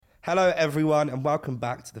Hello, everyone, and welcome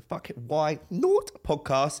back to the Fuck It Why Not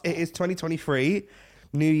podcast. It is 2023,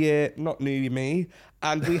 New Year, not New Me,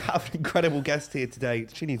 and we have an incredible guest here today.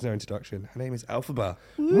 She needs no introduction. Her name is Elphaba.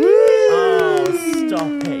 Oh, stop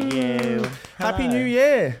it, you. Happy Hello. New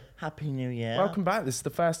Year. Happy New Year. Welcome back. This is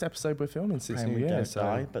the first episode we're filming since Praying New we Year. don't So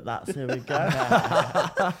die, but that's here we go.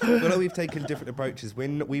 Well, we've taken different approaches.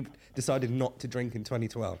 We've decided not to drink in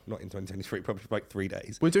 2012, not in 2023, probably for like 3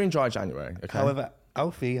 days. we're doing dry January. Okay. However,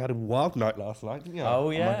 Alfie had a wild night last night, didn't you? Oh, Oh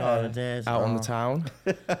my yeah. god, I did. out on the town.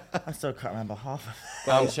 I still can't remember half of it.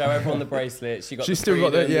 Go on, show everyone the bracelet. She's She's still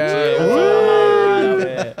got the freedom, yeah. gym. Love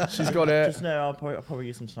it. She's got it. Just know I'll probably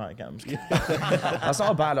use some tonight again. I'm just kidding. That's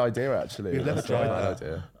not a bad idea, actually. We've never That's not a tried bad that.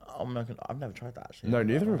 idea. I've never tried that actually. No,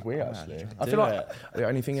 neither have we I'm actually. actually I Do feel like it. the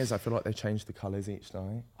only thing is, I feel like they change the colours each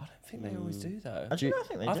night. I don't think they always do though. I think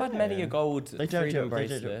they I've do had it. many a gold They don't do freedom it.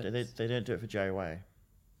 bracelet. They don't do it for JOA.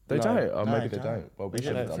 They No. don't. Or No, maybe they they don't. don't. Well, we They I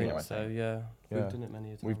should have don't done think that. so, yeah. Yeah. We've done it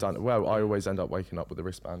many a time. We've done it. Well, I always end up waking up with the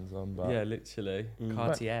wristbands on. But Yeah, literally.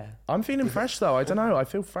 Cartier. I'm feeling fresh though. I don't know. I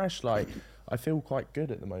feel fresh. Like I feel quite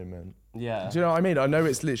good at the moment. Yeah. Do you know what I mean? I know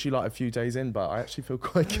it's literally like a few days in, but I actually feel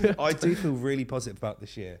quite good. I do feel really positive about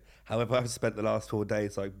this year. However, I've spent the last 4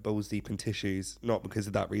 days like balls deep in tissues, not because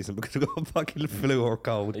of that reason, because I've got a fucking flu or a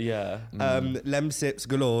cold. Yeah. Lem sips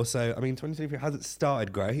galore. So, I mean, 2023 hasn't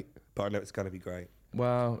started great, but I know it's going to be great.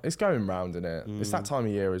 Well, it's going round, isn't it? It's that time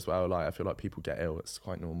of year as well. Like I feel like people get ill. It's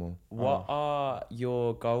quite normal. What are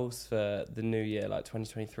your goals for the new year, like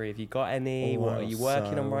 2023? Have you got any? Oh, what are I've you got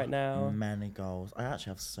working on so right now? Many goals. I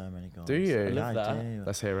actually have so many goals. Do you? I love Yeah, that. I do.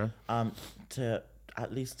 Let's hear him. To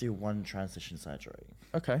at least do one transition surgery.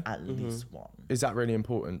 Okay. At least one. Is that really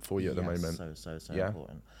important for you at the Yes, moment? So Yeah.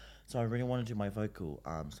 important. So I really want to do my vocal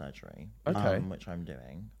surgery. Okay. Which I'm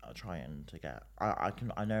doing. I'll try to get.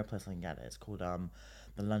 I know a place I can get it. It's called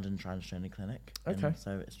the London Transgender Clinic. Okay.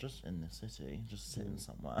 So it's just in the city, just sitting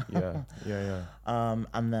somewhere. Yeah.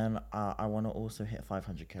 And then I want to also hit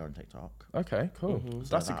 500k on TikTok. Okay, cool. So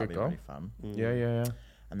That's a that'll good be goal. really fun. Yeah.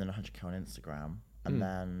 And then 100k on Instagram. And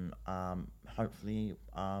then hopefully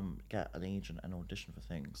get an agent and audition for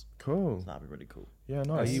things. Cool. So that'd be really cool. Yeah, Are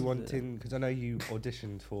nice. you wanting, because I know you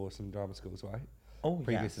auditioned for some drama schools, right? Oh,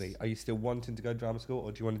 Previously. yes. Are you still wanting to go to drama school,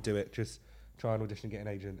 or do you want to do it, just try and audition, get an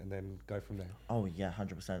agent, and then go from there? Oh yeah,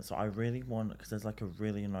 100%. So I really want, because there's like a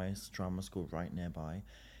really nice drama school right nearby,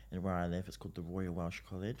 in where I live. It's called the Royal Welsh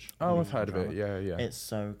College. Oh, I've Musical heard of it. drama. Yeah. It's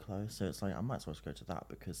so close, so it's like I might as well just go to that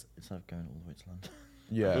because instead of going all the way to London.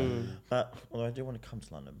 Yeah. But although I do want to come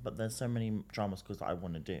to London, but there's so many drama schools that I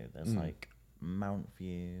want to do. There's like Mount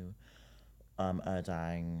View,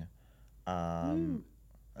 Erdang. I know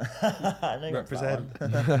you got Represent.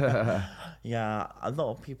 that one. Yeah, a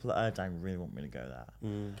lot of people at Erdang really want me to go there.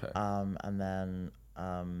 Okay. And then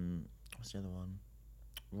what's the other one?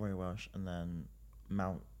 Royal Welsh, and then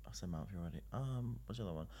Mount. I said Mount View already. What's the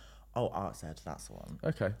other one? Oh, Arts Ed. That's the one.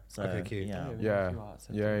 Okay. So Okay, cute. yeah.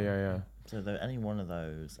 Yeah. So any one of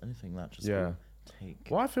those, anything that just Yeah. will take.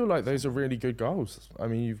 Well, I feel like those are really good goals. I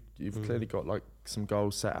mean, you've clearly got like some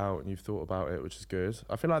goals set out and you've thought about it, which is good.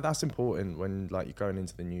 I feel like that's important when like you're going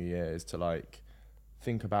into the new year, is to like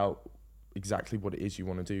think about exactly what it is you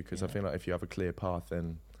want to do, because I feel like if you have a clear path,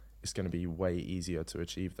 then it's going to be way easier to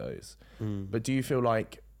achieve those. But do you feel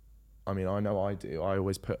like, I mean, I know I do, I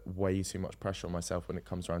always put way too much pressure on myself when it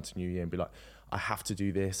comes around to New Year and be like, I have to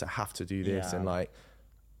do this, Yeah. and like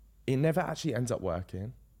it never actually ends up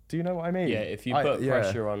working. Do you know what I mean? Yeah, if you put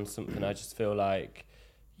pressure on something, I just feel like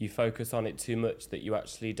you focus on it too much that you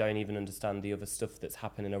actually don't even understand the other stuff that's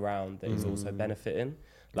happening around that is also benefiting.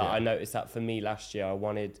 Like I noticed that for me last year, I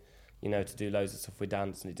wanted, to do loads of stuff with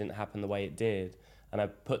dance, and it didn't happen the way it did. And I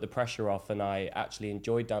put the pressure off, and I actually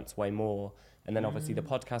enjoyed dance way more. And then obviously the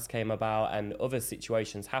podcast came about, and other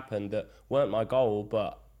situations happened that weren't my goal,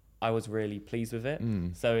 but I was really pleased with it.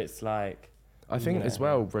 So it's like, I think as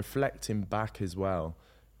well, reflecting back as well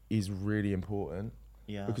is really important.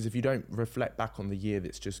 Yeah. Because if you don't reflect back on the year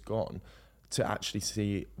that's just gone, to actually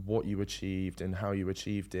see what you achieved and how you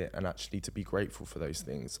achieved it, and actually to be grateful for those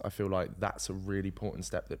things, I feel like that's a really important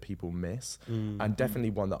step that people miss, and definitely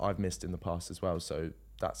one that I've missed in the past as well. So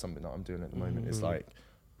that's something that I'm doing at the moment, is like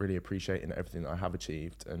really appreciating everything that I have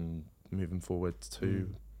achieved and moving forward to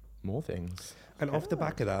more things. And off the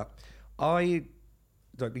back of that, I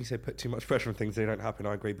don't need to put too much pressure on things that don't happen.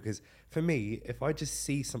 I agree, because for me, if I just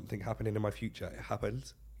see something happening in my future, it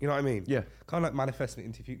happens. You know what I mean? Yeah. Kind of like manifesting it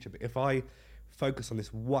into the future. But if I focus on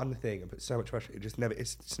this one thing and put so much pressure, it's just never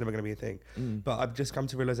going to be a thing. But I've just come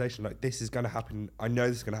to realization, like, this is going to happen. I know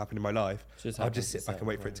this is going to happen in my life. I'll just sit back and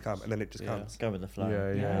wait for it to come, and then it just comes. Go with the flow.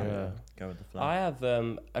 Yeah. Go with the flow. I have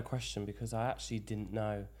a question, because I actually didn't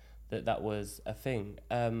know that was a thing.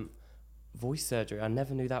 Voice surgery, I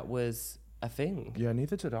never knew that was a thing. Yeah,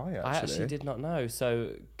 neither did I actually. I actually did not know.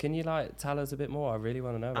 So can you like tell us a bit more? I really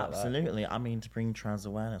want to know about Absolutely. I mean, to bring trans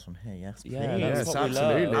awareness on here, yes, please. Yeah, Yes, that's what we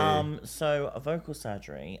absolutely. love. So a vocal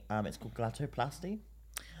surgery, it's called glotoplasty.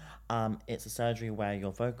 It's a surgery where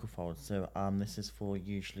your vocal folds. So this is for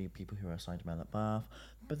usually people who are assigned male at birth,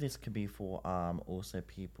 but this could be for also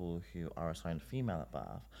people who are assigned female at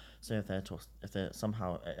birth. So if they're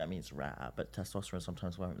somehow, I mean, it's rare, but testosterone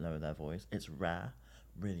sometimes won't lower their voice. It's rare,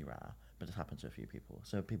 really rare, but it's happened to a few people.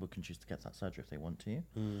 So people can choose to get that surgery if they want to.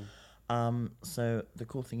 So the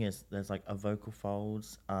cool thing is there's like a vocal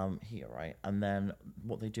folds here, right? And then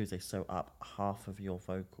what they do is they sew up half of your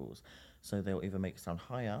vocals. So they'll either make it sound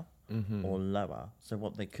higher or lower. So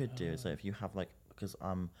what they could do is that if you have like, because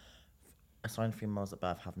assigned females at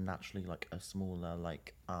birth have naturally like a smaller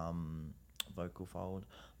like vocal fold,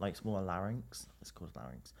 like smaller larynx. It's called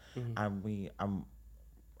larynx. And we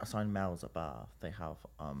assigned males at birth, they have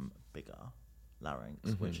bigger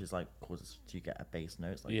larynx, which is like causes you get a bass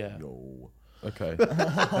note. It's like yo. Okay.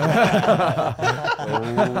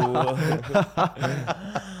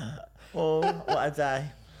 Oh, what a day.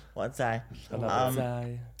 What a day. What a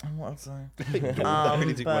day. I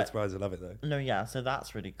really do quite but- surprised. I love it though. No, yeah, so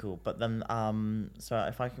that's really cool. But then, so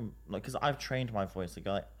if I can, like, because I've trained my voice to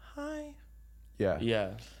go like, hi. Yeah.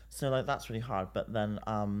 Yeah. So like that's really hard. But then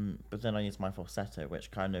I use my falsetto,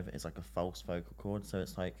 which kind of is like a false vocal cord. So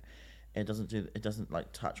it's like, it doesn't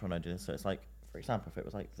like touch when I do this. So it's like, for example, if it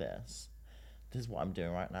was like this is what I'm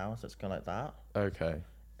doing right now. So it's going like that. Okay.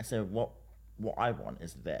 So what I want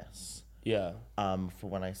is this. Yeah. For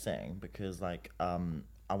when I sing, because like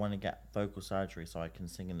I want to get vocal surgery so I can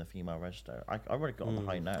sing in the female register. I already got all the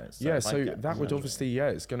high notes. Yeah, if I so get that would surgery- obviously,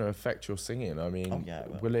 it's going to affect your singing. I mean, Oh, yeah,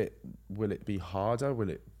 it will it be harder?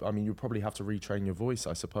 I mean, you'll probably have to retrain your voice,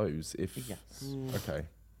 I suppose. Yes. Okay.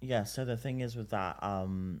 Yeah. So the thing is with that,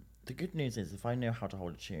 the good news is if I know how to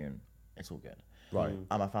hold a tune, it's all good. Right.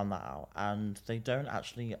 I found that out, and they don't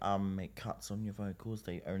actually make cuts on your vocals.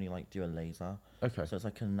 They only like do a laser. Okay. So it's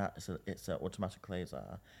like it's an automatic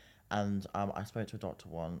laser, and I spoke to a doctor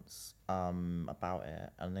once about it,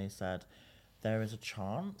 and they said there is a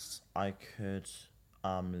chance I could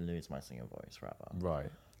lose my singing voice forever.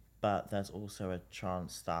 Right. But there's also a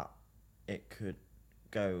chance that it could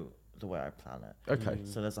go the way I plan it. Okay.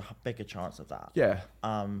 So there's a bigger chance of that. Yeah.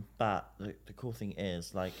 But the cool thing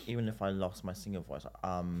is, like, even if I lost my singer voice,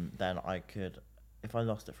 then I could, if I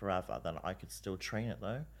lost it forever, then I could still train it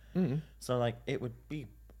though. So like it would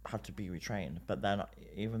have to be retrained, but then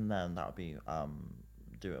even then that would be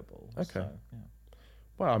doable. Okay. So, yeah.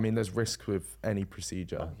 Well, I mean, there's risk with any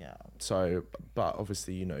procedure. Oh yeah. So, but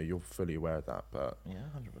obviously, you're fully aware of that. But Yeah,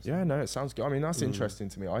 100%. yeah, no, it sounds good. I mean, that's interesting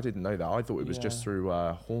to me. I didn't know that. I thought it was just Yeah. through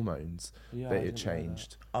hormones Yeah, that I it didn't know that.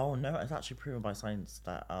 changed. Oh no, it's actually proven by science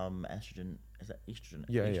that estrogen is it estrogen?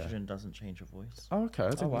 Yeah, yeah. Estrogen doesn't change your voice. Oh, okay. I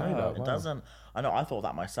didn't wow. know that. It Wow. doesn't. I know. I thought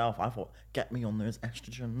that myself. I thought, get me on those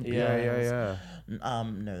estrogen. Yeah, yeah, pills." yeah.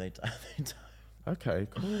 No, they don't. They don't. Okay,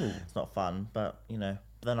 cool. It's not fun, but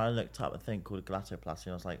Then I looked up a thing called glotoplasty,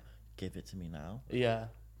 and I was like, give it to me now. Yeah.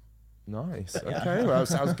 Nice. Okay, well,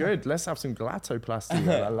 sounds good. Let's have some glotoplasty.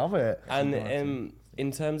 I love it. And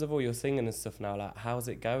in terms of all your singing and stuff now, like, how's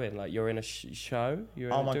it going? Like, you're in a show?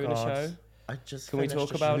 You're Oh my doing God. a show? I just Can we finished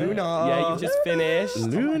talk a about show. it? Luna. Yeah, you've just finished. Oh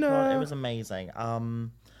my Luna. God, it was amazing.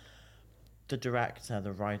 The director,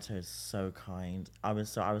 the writer is so kind. I was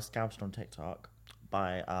scouted on TikTok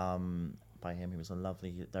by him. He was a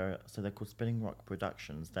lovely. They're called Spinning Rock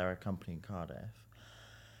Productions. They're a company in Cardiff.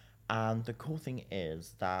 And the cool thing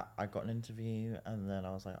is that I got an interview, and then I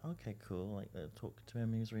was like, okay, cool. Like, talking to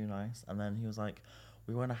him, he was really nice. And then he was like,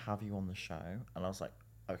 we want to have you on the show. And I was like,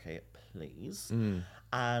 okay, please.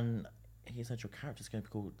 And he said, your character's going to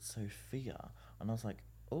be called Sophia. And I was like,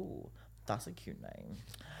 oh, that's a cute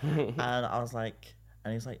name. And I was like,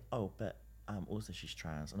 and he was like, oh, but also she's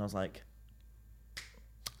trans. And I was like,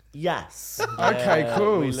 yes. Okay, Yeah,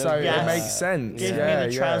 cool. we So love it that. makes sense. Give yeah, me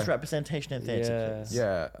the trans yeah. representation in theatre, Yeah. please.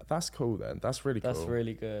 Yeah, that's cool then. That's really cool. That's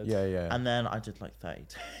really good. Yeah, yeah. And then I did like 30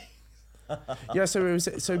 days.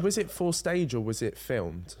 Yeah, was it for stage or was it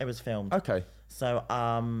filmed? It was filmed. Okay. So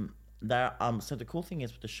so the cool thing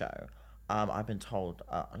is with the show, I've been told,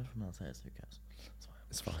 I don't know if I'm allowed to say this, who cares? It's fine.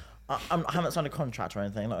 It's fine. I haven't signed a contract or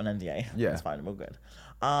anything, not an NDA. Yeah. It's fine, we're good.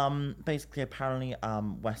 Basically, apparently,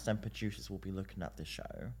 West End producers will be looking at this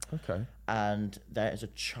show, Okay. and there is a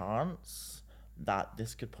chance that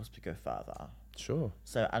this could possibly go further. Sure.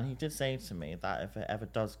 So, and he did say to me that if it ever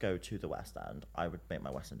does go to the West End, I would make my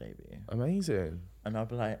West End debut. Amazing. And I'll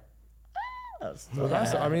be like, first. Well,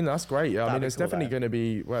 that's great. Yeah, I mean, it's cool, definitely though. going to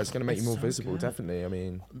be, well, it's going to make It's you more so visible, good. definitely. I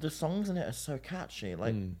mean, The songs in it are so catchy.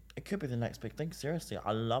 Like, it could be the next big thing. Seriously,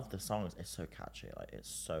 I love the songs. It's so catchy. Like, it's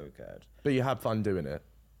so good. but you had fun doing it.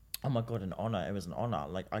 Oh my God, an honor. It was an honor.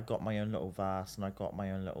 Like, I got my own little verse and I got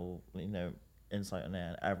my own little, insight on it,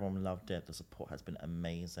 and everyone loved it. The support has been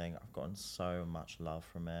amazing. I've gotten so much love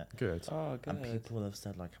from it. Good. Oh, good. And people have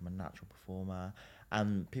said, like, I'm a natural performer.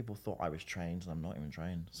 And people thought I was trained, and I'm not even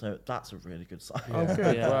trained. So that's a really good sign. Oh,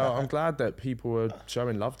 good. Yeah. Well, I'm glad that people are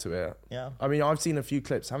showing love to it. Yeah. I mean, I've seen a few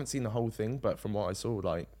clips, haven't seen the whole thing, but from what I saw,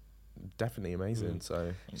 like, definitely amazing.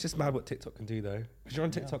 So It's just mad what TikTok can do, though. Because you're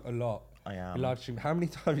on TikTok a lot. I am. You live stream. How many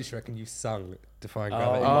times do you reckon you've sung Defying Oh,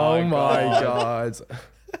 Gravity? oh my God. God.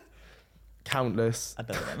 Countless. I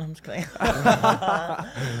don't know. I'm just kidding.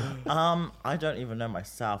 I don't even know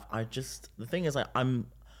myself. The thing is, like, I'm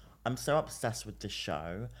so obsessed with this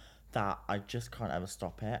show that I just can't ever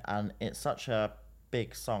stop it. And it's such a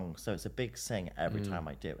big song, so it's a big sing every time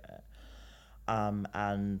I do it.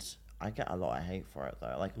 And I get a lot of hate for it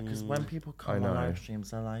though. Like, because when people come on live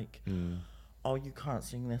streams, they're like, "Oh, you can't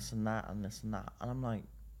sing this and that and this and that," and I'm like,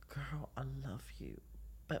 "Girl, I love you,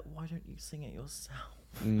 but why don't you sing it yourself?"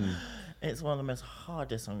 It's one of the most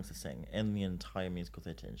hardest songs to sing in the entire musical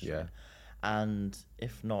theatre industry. Yeah. And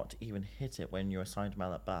if not even hit it when you're assigned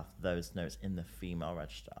male at birth, those notes in the female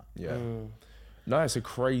register. Yeah. No, it's a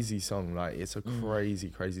crazy song. Like, it's a crazy,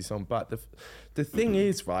 crazy song. But the thing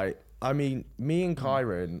is, right, I mean, me and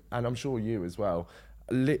Kyron, and I'm sure you as well,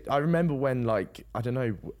 I remember when, like, I don't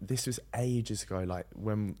know, this was ages ago, like,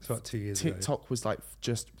 when It's about 2 years ago. TikTok was, like,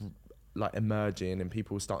 just, like, emerging and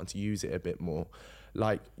people were starting to use it a bit more.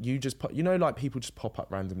 Like, you just put, like, people just pop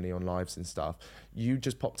up randomly on lives and stuff. You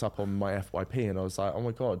just popped up on my FYP and I was like, oh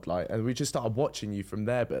my God, like, and we just started watching you from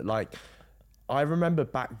there. But, like, I remember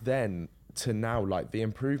back then to now, like, the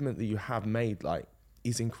improvement that you have made, like,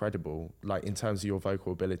 is incredible, like, in terms of your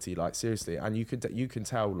vocal ability, like, seriously. And you can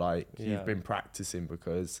tell, like, you've been practicing,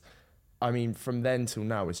 because, I mean, from then till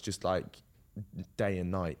now, it's just like day and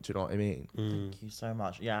night. Do you know what I mean? Thank you so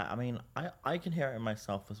much. Yeah, I mean, I can hear it in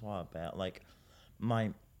myself as well a bit. Like,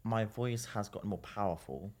 my voice has gotten more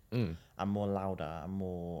powerful and more louder and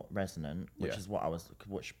more resonant, which is what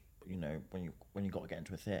when you got to get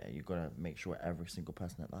into a theatre, you got to make sure every single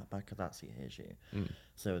person at that back of that seat hears you.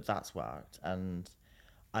 So that's worked. And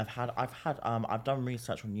I've done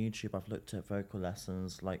research on YouTube. I've looked at vocal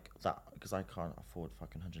lessons like that, because I can't afford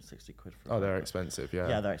fucking 160 quid for. Oh, they're expensive. Yeah.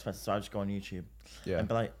 Yeah, they're expensive. So I just go on YouTube and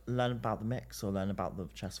be like, learn about the mix or learn about the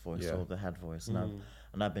chest voice or the head voice,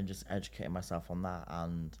 and I've been just educating myself on that,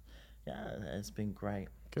 and yeah, it's been great.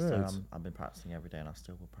 Good. So I've been practicing every day, and I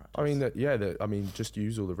still will practice. I mean, just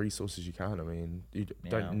use all the resources you can. I mean, you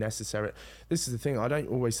don't necessarily. This is the thing. I don't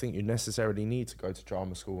always think you necessarily need to go to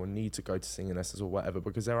drama school or need to go to singing lessons or whatever,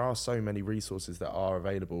 because there are so many resources that are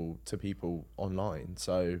available to people online.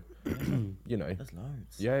 So, there's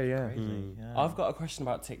loads. Yeah. Crazy, yeah. I've got a question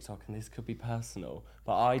about TikTok, and this could be personal,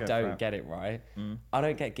 but I don't get it right. I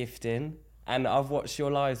don't get gifting, and I've watched your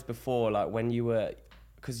lives before, like when you were,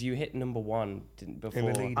 because you hit number one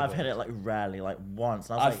before. I've hit it like rarely, like once.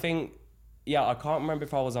 And I think, I can't remember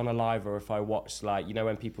if I was on a live or if I watched, like,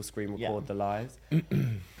 when people screen record the lives.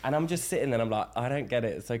 And I'm just sitting there and I'm like, I don't get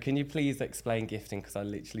it. So can you please explain gifting? Because I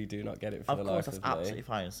literally do not get it for the life of me. Of course, that's absolutely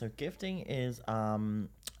fine. So gifting is to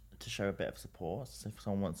show a bit of support. So if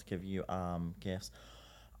someone wants to give you gifts.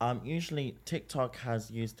 Usually TikTok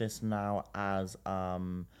has used this now as a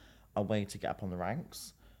way to get up on the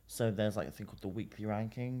ranks. So there's like a thing called the weekly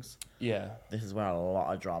rankings. Yeah. This is where a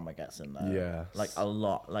lot of drama gets in there. Yeah. Like a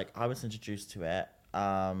lot. Like I was introduced to it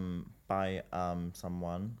by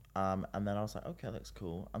someone. And then I was like, okay, that's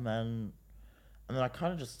cool. And then I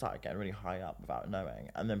kind of just started getting really high up without knowing.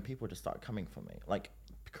 And then people just started coming for me. Like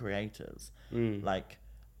creators. Like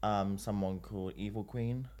someone called Evil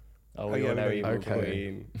Queen. Oh, we all know Evil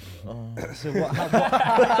Queen. So what?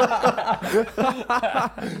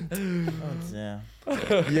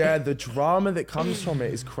 Yeah, the drama that comes from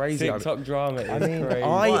it is crazy. TikTok drama is crazy.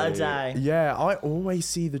 What a day. Yeah, I always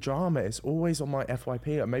see the drama. It's always on my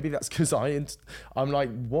FYP. Maybe that's because I'm like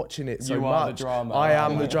watching it so much. You are the drama. I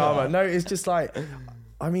am the drama. No, it's just like,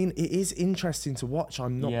 I mean, it is interesting to watch.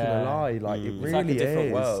 I'm not gonna lie. Like it really it's like a different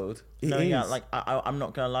is. world. Yeah, like I'm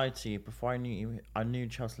not gonna lie to you. Before I knew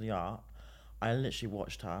Chelsea Art. I literally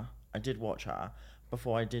watched her. I did watch her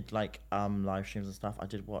before I did like live streams and stuff. I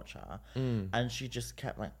did watch her, and she just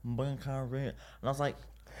kept like, and I was like,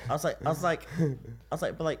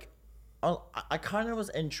 but like, I kind of was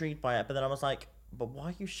intrigued by it, but then I was like, but why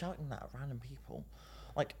are you shouting that at random people?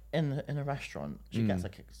 Like in a restaurant, she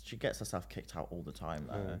gets herself kicked out all the time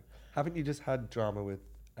though. Haven't you just had drama with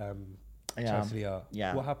Chelsea Art?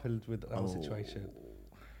 Yeah. What happened with that whole situation?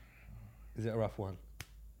 Is it a rough one?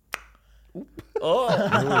 Too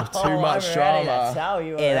much drama. Tell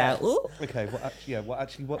you Okay,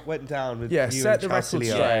 what went down with Yeah, you set and the Chelsea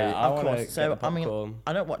record Art? straight. Yeah, I Of wanna course. get So the I mean, popcorn.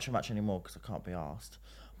 I don't watch her much anymore because I can't be asked.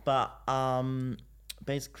 But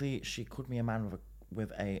basically, she called me a man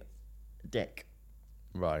with a dick.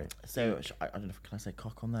 Right. So I don't know if can I say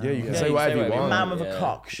cock on there. Yeah, you can Yeah, say you whatever say you whatever A want. man with Yeah. a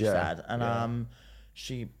cock, she Yeah. said, and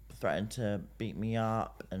she threatened to beat me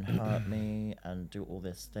up and hurt me and do all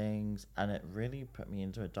these things, and it really put me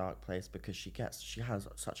into a dark place because she has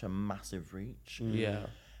such a massive reach. Yeah.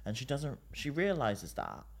 And she realizes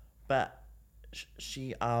that, but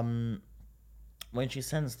she when she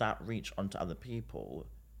sends that reach onto other people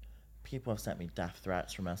have sent me death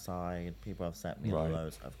threats from her side, people have sent me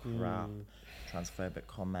loads of crap, transphobic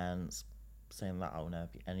comments saying that I'll never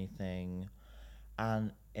be anything,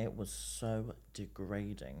 and it was so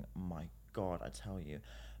degrading. My God, I tell you.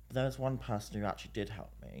 But there was one person who actually did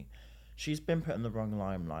help me. She's been put in the wrong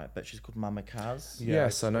limelight, but she's called Mama Kaz.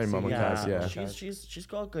 Yes, I know Mama Kaz, yeah. She's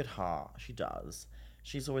got a good heart. She does.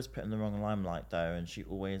 She's always put in the wrong limelight though, and she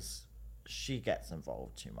gets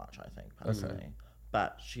involved too much, I think, personally.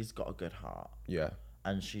 But she's got a good heart. Yeah.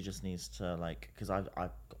 And she just needs to because I've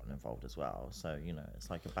gotten involved as well. So, it's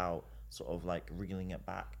like about sort of like reeling it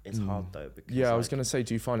back. It's hard though because Yeah, I was going to say,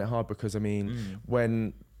 do you find it hard? Because I mean,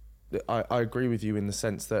 when I agree with you in the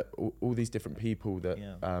sense that all these different people that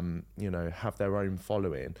have their own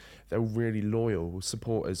following, they're really loyal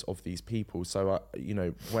supporters of these people. So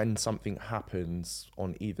when something happens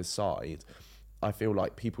on either side, I feel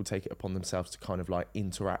like people take it upon themselves to kind of like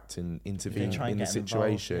interact and intervene in the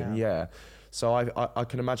situation. Yeah. So I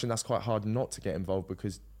can imagine that's quite hard not to get involved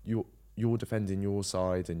because you're defending your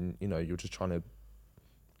side and you're just trying to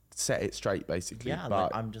set it straight basically. Yeah,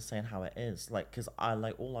 but I'm just saying how it is. Because I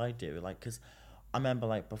all I do, because I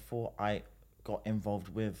remember before I got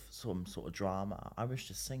involved with some sort of drama, I was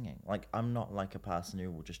just singing. I'm not like a person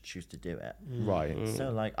who will just choose to do it. Right.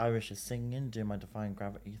 So I was just singing, doing my Defying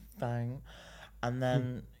Gravity thing, and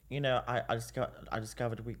then I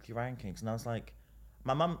discovered weekly rankings, and I was like,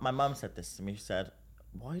 my mum said this to me. She said,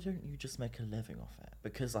 "Why don't you just make a living off it?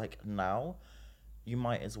 Because now." You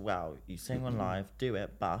might as well. You sing on live, do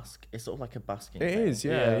it, busk. It's sort of like a busking It thing. is,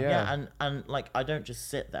 yeah. Yeah, and I don't just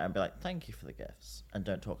sit there and be like, thank you for the gifts, and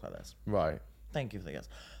don't talk like this. Right. Thank you for the gifts.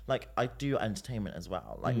 I do entertainment as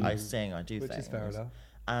well. I sing, I do Which things. is fair enough.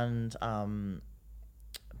 And,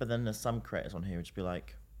 but then there's some creators on here who just be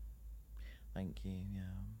like, thank you, yeah.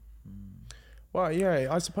 Well, yeah,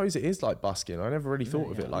 I suppose it is like busking. I never really thought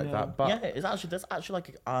of it like that. But yeah, there's actually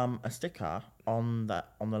a sticker on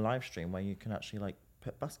the live stream where you can actually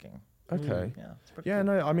put busking. Okay. Yeah, it's pretty Yeah, cool.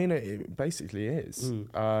 no, I mean it basically is.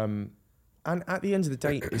 And at the end of the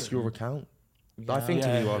day, it's your account. I think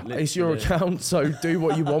it's your account, so do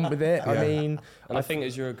what you want with it. I mean, and I think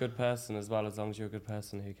as you're a good person as well, as long as you're a good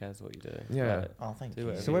person, who cares what you do? Yeah. Oh, thank do you.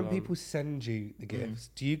 whatever So you when want. people send you the gifts,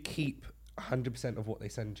 do you keep 100% of what they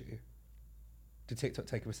send you? Did TikTok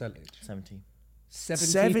take a percentage? 70%.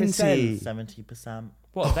 70%.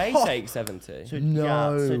 What, they take 70? So, No.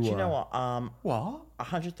 Yeah, so do you know what? What?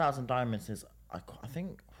 100,000 diamonds is, I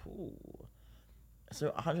think, so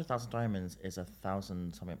 100,000 diamonds is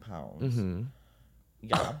 1,000 something pounds. Mm-hmm.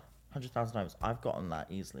 Yeah, 100,000 diamonds. I've gotten that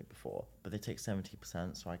easily before, but they take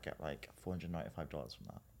 70%, so I get $495 from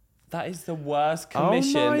that. That is the worst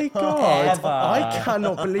commission Oh my god! ever. I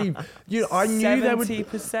cannot believe I knew there would.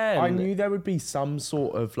 70%. I knew there would be some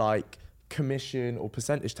sort of commission or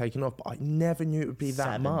percentage taken off, but I never knew it would be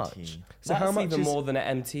that 70. much. So That's how much even is more than an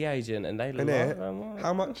MT agent, and they love them.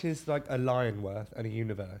 how much is a lion worth and a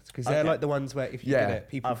universe? Because they're the ones where if you get it,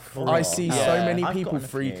 people Of freak. course. I see so Yeah. many I've people gotten a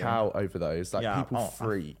freak few. out over those. People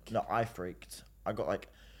freak. No, I freaked. I got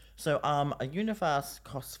so a universe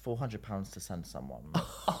costs £400 to send someone.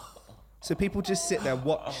 So people just sit there,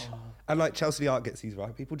 watch, and Chelsea Art gets these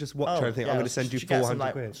right. People just watch her and think, I'm going to send you she gets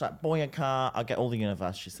 400 quid. She's like, boy, a car, I'll get all the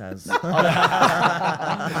universe, she says. she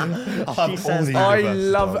says, I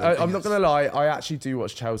love. I'm not gonna lie. I actually do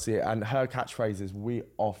watch Chelsea, and her catchphrases we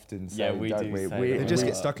often say. Yeah, we don't do we? say We them. They just we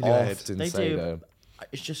get stuck in your head. often They say do. them.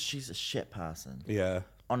 It's just she's a shit person. Yeah.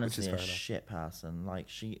 Honestly, fair a enough. shit person.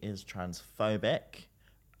 She is transphobic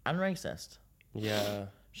and racist. Yeah.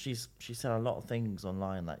 She said a lot of things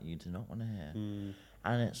online that you do not want to hear.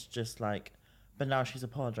 And it's just but But now she's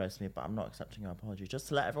apologised to me, but I'm not accepting her apology. Just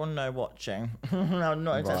to let everyone know watching. I'm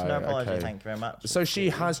not accepting her apology, thank you very much. So she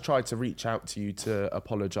has tried to reach out to you to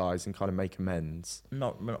apologise and kind of make amends?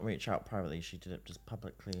 Not reach out privately, she did it just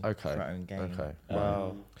publicly for her own gain. Okay.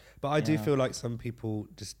 Wow. But I do feel like some people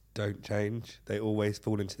just don't change. They always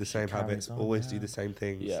fall into the same habits, always do the same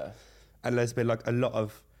things. Yeah. And there's been like a lot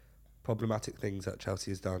of problematic things that Chelsea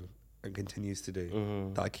has done and continues to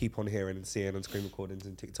do that I keep on hearing and seeing on screen recordings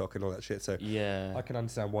and TikTok and all that shit. So yeah, I can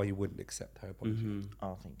understand why you wouldn't accept her apology.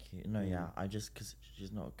 Oh, thank you. No, I just, because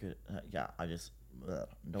she's not good. I just don't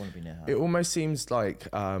want to be near her. It almost seems like,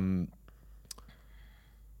 in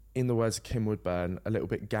the words of Kim Woodburn, a little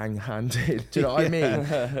bit gang-handed. Do you know what I mean?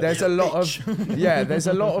 There's a lot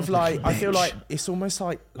of like, I feel like it's almost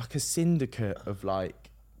like a syndicate of like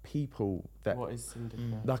people that, what is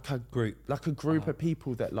syndicate? like a group of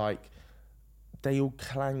people that like, they all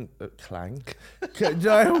they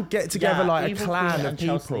all get together like a clan of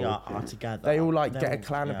people. Are together. They all like get a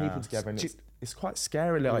clan of people together, and it's quite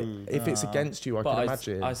scary. Like if it's against you, I can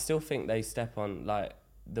imagine. I still think they step on like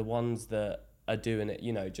the ones that are doing it,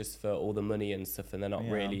 you know, just for all the money and stuff, and they're not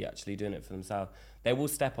really actually doing it for themselves. They will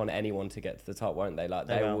step on anyone to get to the top, won't they? Like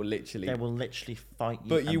they will literally fight you.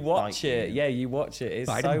 But you watch it, you watch it.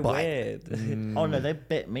 It's so weird. Oh no, they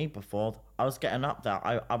bit me before. I was getting up there.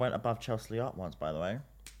 I went above Chelsea Art once, by the way.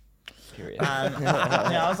 Period. And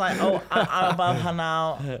I was like, oh, I'm above her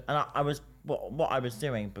now, and I was what I was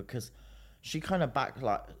doing, because she kind of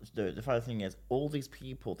the funny thing is, all these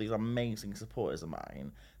people, these amazing supporters of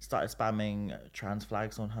mine, started spamming trans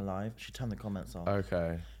flags on her live. She turned the comments off.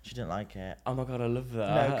 Okay. She didn't like it. Oh my God, I love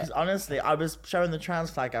that. No, because honestly, I was showing the trans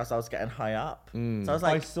flag as I was getting high up. So I was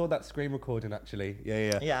I like, saw that screen recording actually.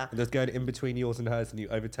 Yeah. Yeah. And there's going in between yours and hers, and you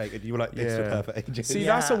overtake it. You were like this for her for ages. See,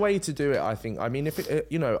 that's a way to do it, I think. I mean, if it,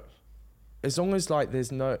 you know, as long as like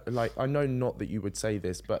there's no, like, I know not that you would say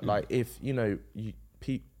this, but like if, you know,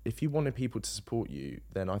 if you wanted people to support you,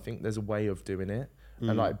 then I think there's a way of doing it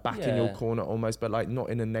and like back in your corner almost, but like not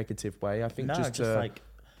in a negative way. I think just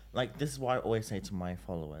like this is why I always say to my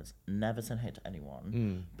followers, never send hate to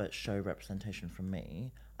anyone, but show representation from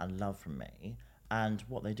me and love from me. And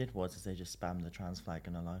what they did was they just spammed the trans flag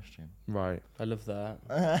in a live stream. Right. I love that.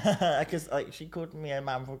 Because like she called me a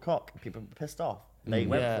man for a cock. People were pissed off. They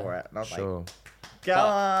went for it. And I was like, go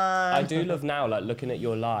on. I do love now, like looking at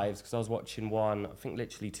your lives, because I was watching one, I think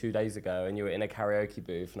literally 2 days ago, and you were in a karaoke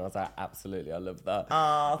booth, and I was like, absolutely, I love that.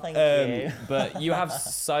 Oh, thank you. But you have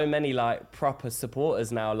so many like proper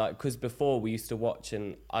supporters now, like, because before we used to watch,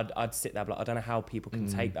 and I'd sit there, like, I don't know how people can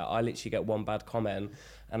take that. I literally get one bad comment,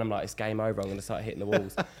 and I'm like, it's game over. I'm going to start hitting the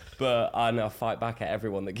walls. But I know I fight back at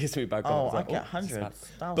everyone that gives me bad comments. I like, get hundreds,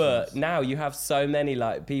 thousands. But now you have so many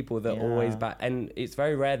like people that always back, and it's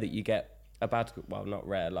very rare that you get a bad, well, not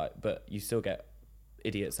rare, like, but you still get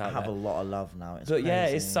idiots out there. I have a lot of love now. It's but crazy. yeah,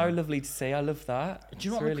 it's so lovely to see. I love that. Do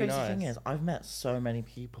you know It's what really the crazy nice. thing is? I've met so many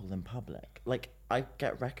people in public. Like, I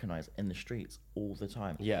get recognised in the streets all the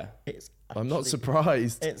time. Yeah. I'm not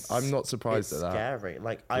surprised. I'm not surprised at that. Scary.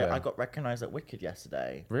 Like, I got recognised at Wicked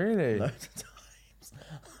yesterday. Really? Loads of times.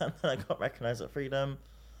 And then I got recognised at Freedom.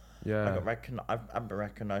 Yeah. I've been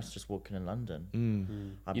recognised just walking in London.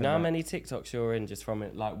 You know how many TikToks you're in just from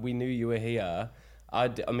it? Like, we knew you were here. I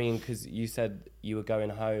mean, because you said you were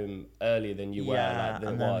going home earlier than you were, like, than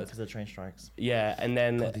and it then was. because of train strikes. Yeah, and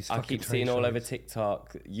then God, I keep seeing all over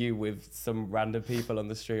TikTok you with some random people on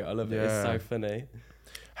the street. I love it. It's so funny.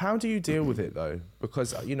 How do you deal with it though?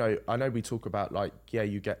 Because, you know, I know we talk about like, yeah,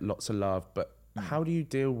 you get lots of love, but how do you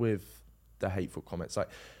deal with the hateful comments? Like,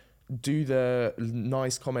 do the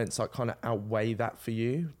nice comments like kind of outweigh that for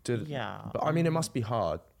you? But I mean, it must be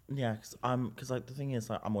hard. Yeah, because like the thing is,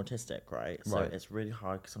 like, I'm autistic, right? So it's really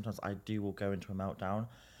hard because sometimes I will go into a meltdown,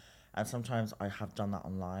 and sometimes I have done that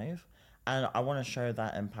on live, and I want to show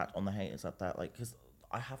that impact on the haters that like, because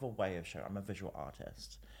I have a way of showing. I'm a visual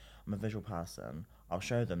artist. I'm a visual person. I'll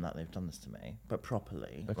show them that they've done this to me, but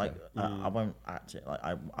properly. Okay. Like I won't act it. Like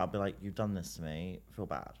I'll be like, you've done this to me. Feel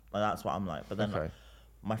bad. Like that's what I'm like. But then like,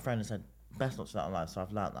 my friend has said best not to do that on live, so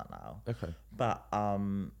I've learned that now. Okay. But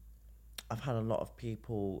I've had a lot of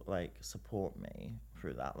people like support me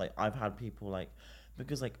through that. Like I've had people like,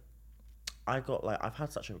 because like I've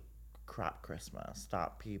had such a crap Christmas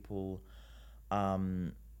that people are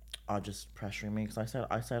just pressuring me, because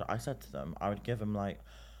I said to them, I would give them like,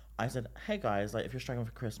 I said, hey guys, like if you're struggling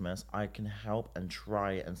for Christmas, I can help and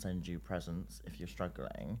try and send you presents if you're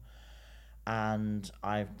struggling. And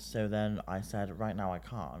then I said, right now I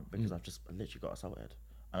can't, because I've just literally got assaulted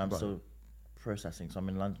and I'm still processing. So I'm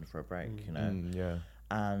in London for a break, you know? Yeah.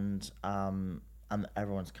 And and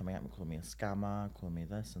everyone's coming at me, calling me a scammer, calling me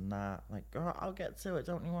this and that. Like, girl, I'll get to it,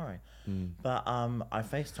 don't you worry. But I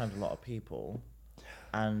FaceTimed a lot of people,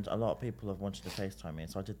 and a lot of people have wanted to FaceTime me,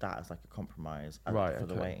 so I did that as like a compromise for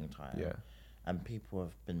the waiting time. Yeah. And people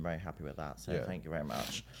have been very happy with that, so thank you very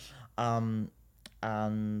much.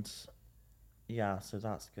 And yeah, so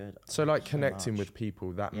that's good. So like connecting with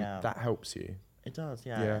people, that helps you. It does,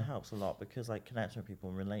 it helps a lot, because like connecting with people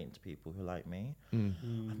and relating to people who like me.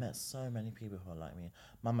 I've met so many people who are like me.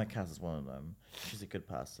 Mama Kaz is one of them. She's a good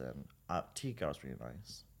person. T-Girl's really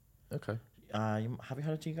nice. Okay. Have you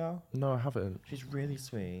heard of T-Girl? No, I haven't. She's really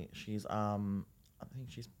sweet. She's I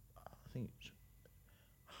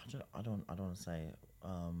don't want to say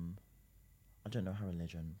I don't know her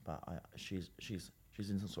religion, but she's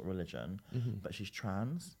in some sort of religion, but she's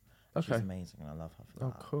trans. Okay. She's amazing, and I love her for that.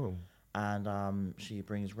 Oh, cool. And she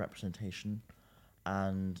brings representation,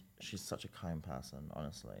 and she's such a kind person,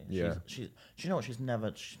 honestly. Yeah. She's you know what? She's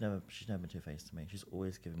never been two-faced to me. She's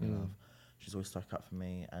always given me love. She's always stuck up for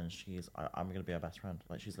me, and I'm gonna be her best friend.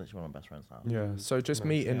 Like, she's literally one of my best friends now. Yeah. So just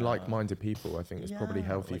meeting like-minded people, I think, is probably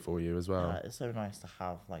healthy for you as well. Yeah, it's so nice to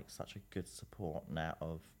have like such a good support net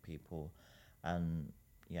of people, and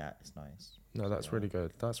yeah, it's nice. No, that's really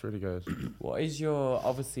good. That's really good. What is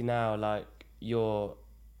obviously now, like, your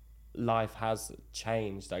life has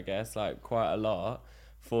changed, I guess, like quite a lot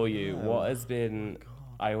for you. What has been,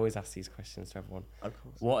 I always ask these questions to everyone. Of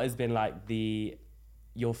course. What has been like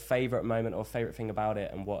your favourite moment or favourite thing about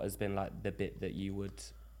it, and what has been like the bit that you would,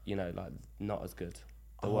 like, not as good?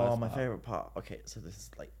 My favourite part. Okay, so this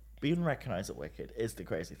is like being recognised at Wicked is the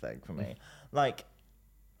crazy thing for me. Like,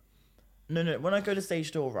 no, when I go to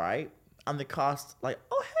stage door, right, and the cast like,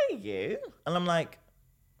 oh hey you, and I'm like,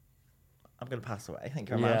 I'm gonna pass away. Thank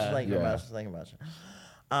you very much. Thank you very much.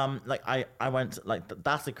 Like I went, like,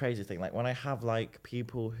 that's the crazy thing. Like, when I have like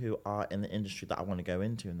people who are in the industry that I want to go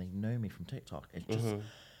into, and they know me from TikTok, it just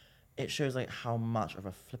it shows like how much of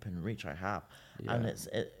a flipping reach I have, and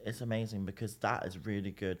it's amazing, because that is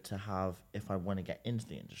really good to have if I want to get into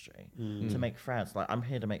the industry, to make friends. Like, I'm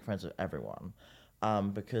here to make friends with everyone,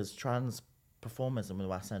 because trans performers in the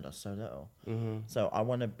West End are so little. So I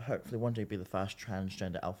want to hopefully one day be the first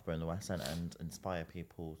transgender Elphaba in the West End and inspire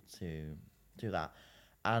people to do that.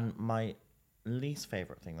 And my least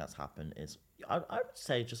favourite thing that's happened is, I would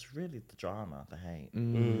say, just really the drama, the hate,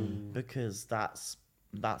 because that's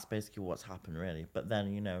basically what's happened, really. But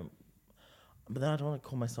then I don't want to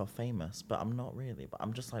call myself famous, but I'm not really. But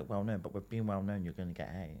I'm just like well known. But with being well known, you're going to get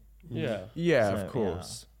hate. Yeah, so, of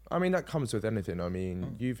course. Yeah. I mean, that comes with anything. I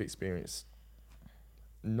mean, you've experienced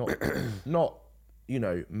not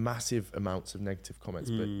massive amounts of negative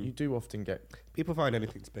comments, but you do often get... People find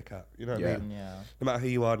anything to pick up, you know what I mean? Yeah. No matter who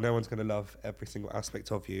you are, no one's going to love every single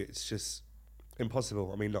aspect of you. It's just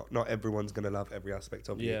impossible. I mean, not everyone's going to love every aspect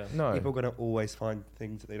of you. No. People are going to always find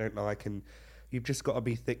things that they don't like, and you've just got to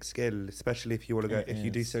be thick-skinned, especially if you want to go... If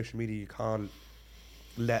you do social media, you can't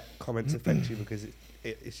let comments affect you, because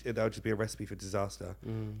that'll just be a recipe for disaster.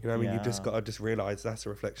 You know what I mean? You've just got to just realise that's a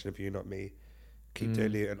reflection of you, not me. Keep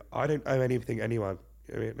doing it, and I don't owe anything to anyone.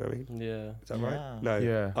 You know what I mean? Yeah. Is that right? No.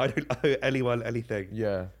 Yeah. I don't owe anyone anything.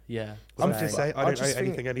 Yeah. Yeah. I'm just saying, I don't owe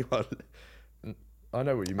anything to anyone. I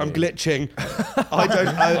know what you mean. I'm glitching. I don't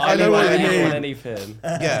owe anyone anything.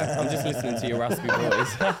 Yeah. I'm just listening to your raspy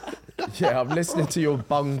voice. Yeah, I'm listening to your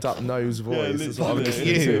bunged up nose voice. That's what I'm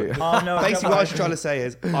listening to. Basically, what I was trying to say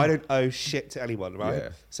is, I don't owe shit to anyone, right? Yeah.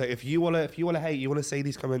 So if you wanna hate, you wanna say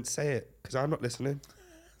these comments, say it, because I'm not listening.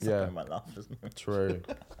 Yeah. My laugh, isn't it? True.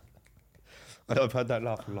 I know I've heard that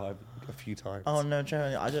laugh live a few times. Oh no,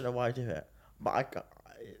 Jeremy, I don't know why I do it, but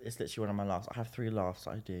it's literally one of my laughs. I have 3 laughs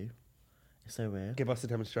that I do. It's so weird. Give us a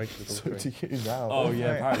demonstration of all So three. do you now. Oh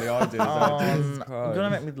yeah, apparently I do. You're gonna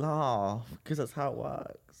make me laugh, because that's how it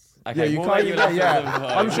works. Okay, Yeah, you what can't. were laughing at them for?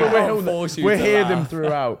 I'm We sure can't force you we'll to hear laugh. them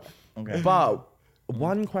throughout. Okay. But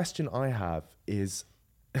one question I have is,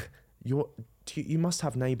 you must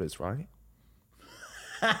have neighbours, right?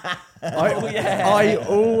 I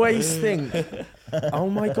always think, oh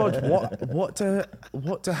my god, what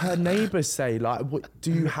do her neighbours say? Like, what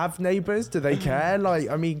do you have neighbours? Do they care?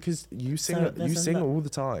 Like, I mean, because you sing all the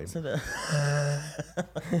time. So There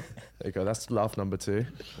you go. That's laugh number 2.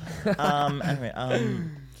 anyway,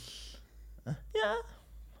 yeah.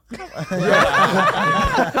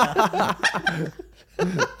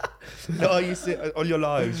 No, I used to, on your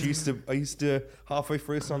lives, I used to halfway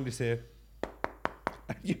through a song just hear,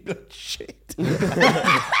 and you'd be like, shit.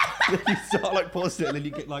 Then you start like pausing it, and then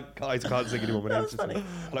you get like, guys, I can't sing anymore. My name's just funny.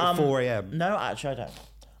 like 4 a.m. No, actually, I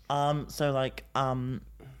don't. So like, do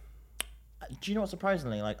you know what?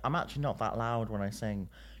 Surprisingly, like, I'm actually not that loud when I sing.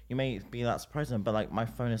 you may be that surprising, but like my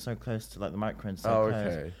phone is so close to like the microphone, so close.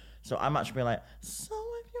 Okay. So I'm actually be like, so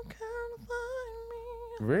if you can find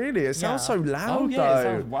me. Really? It sounds so loud, Oh yeah, though. it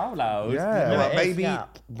sounds wow loud. Yeah. No, Well, it is, maybe yeah.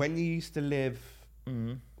 when you used to live,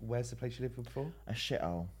 where's the place you lived before? A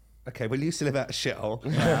shithole. Okay, when you used to live at a shithole,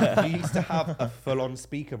 you used to have a full-on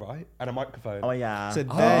speaker, right, and a microphone. Oh yeah. So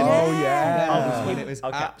then, yeah. when it was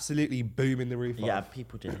Okay. absolutely booming the roof Yeah, off.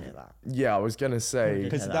 people did hear that. Yeah, I was gonna say.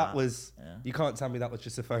 Because hear that that. was, Yeah. you can't tell me that was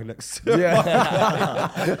just a phone next to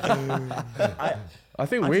Yeah. I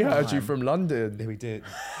think we don't know heard you why. from London we did.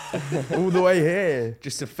 all the way here.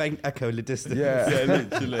 Just a faint echo in the distance. Yeah. Yeah,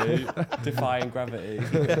 literally defying gravity.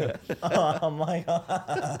 Oh my god.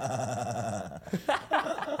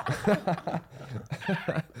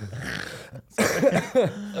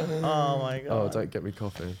 Oh my god. Oh, don't get me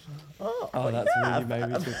coughing. Oh, that's really made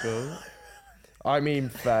me tickle. I mean,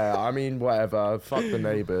 fair. I mean, whatever. Fuck the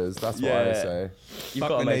neighbours. That's what I Yeah. say. You've Fuck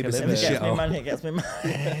got the to make a neighbours in If the it living. gets me shithole. money, it gets me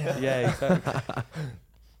money. Yeah, exactly.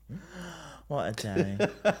 What a day.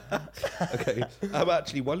 Okay.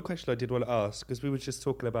 Actually, one question I did want to ask, because we were just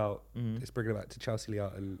talking about, it's bringing it back to Chelsea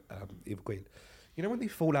Leah and Eva Queen. You know when they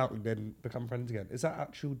fall out and then become friends again? Is that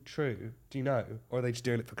actual true? Do you know? Or are they just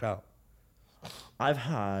doing it for clout? I've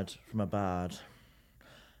heard from a bird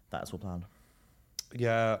that's all planned.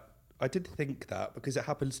 Yeah, I did think that because it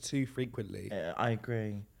happens too frequently. I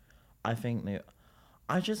agree. I think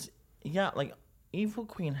that like Evil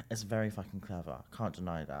Queen is very fucking clever. Can't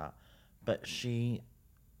deny that. But she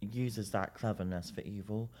uses that cleverness for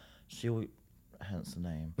evil. Hence the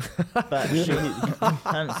name. But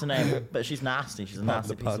hence the name. But she's nasty. She's a Pardon nasty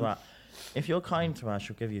the piece of pun. work. If you're kind to her,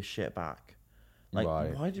 she'll give you shit back. Like,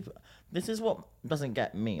 Right. why do? This is what doesn't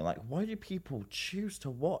get me. Like, why do people choose to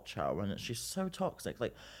watch her when she's so toxic?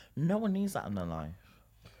 Like, no one needs that in their life.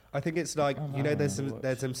 I think it's like, you know, there's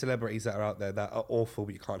some celebrities that are out there that are awful,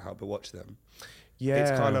 but you can't help but watch them. Yeah.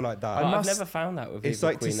 It's kind of like that. But I've must- never found that with It's Eva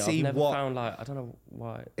like to Queen. see I've never what- found like I don't know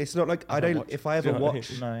why. It's not like I don't watch- if I ever do you know what I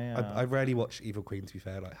watch, No, yeah. I rarely watch Evil Queen, to be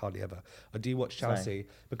fair, like hardly ever. I do watch Chelsea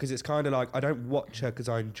because it's kind of like, I don't watch her because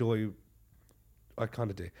I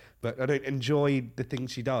kind of do, but I don't enjoy the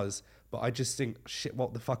things she does. But I just think, shit,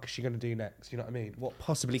 what the fuck is she going to do next? You know what I mean? What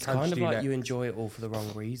possibly It's can kind she of do like next? you enjoy it all for the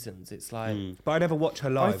wrong reasons. It's like But I never watch her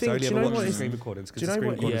live. think- I only do you ever know watch what the is- screen recordings because do the you know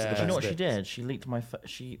screen what- recordings yeah. are the Do you know what best she bits. did? She leaked my.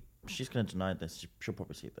 She's going to deny this. She'll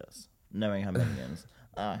probably see this, knowing her minions.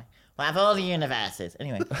 Well, I have all the universes.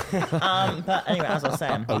 Anyway, but anyway, as I was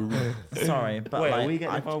saying, sorry, but wait, like, are we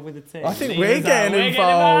getting involved with the team? I think we're getting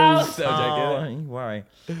involved. No, Oh, joking. you worry.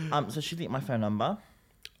 So she leaked my phone number.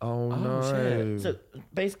 Oh, no. shit. So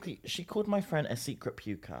basically, she called my friend a secret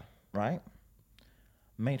puker, right?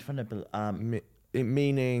 Made fun of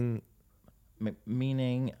Meaning,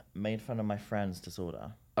 meaning made fun of my friend's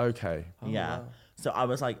disorder. okay. Yeah. wow. So I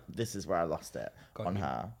was like, this is where I lost it Got on you.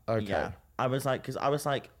 her. Okay. Yeah. I was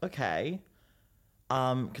like, okay.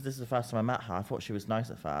 Because this is the first time I met her. I thought she was nice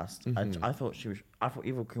at 1st. I thought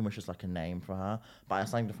Evil Queen was just like a name for her. But I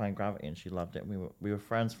started to find gravity, and she loved it. We were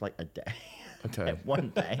friends for like a day. Okay.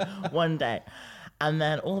 one day, and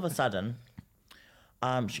then all of a sudden,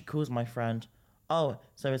 she calls my friend. Oh,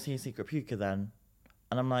 so is he a secret puker then?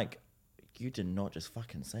 And I'm like, you did not just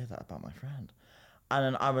fucking say that about my friend. And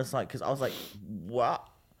then I was like, what?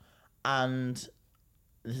 And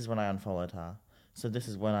this is when I unfollowed her. So this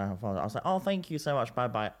is when I unfollowed her. I was like, oh, thank you so much.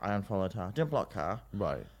 Bye-bye. I unfollowed her. Didn't block her.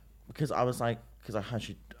 Right. Because I was like, because I heard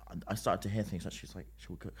I started to hear things that she's like,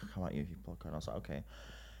 she'll come at you if you block her. And I was like, okay.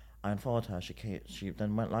 I unfollowed her. She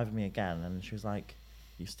then went live with me again. And she was like,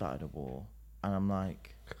 you started a war. And I'm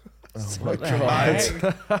like, So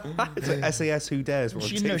dramatic. It's like SAS Who Dares. We're on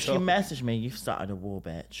she TikTok. messaged me, you've started a war,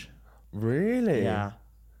 bitch. Really? Yeah.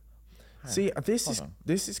 See, Hold on.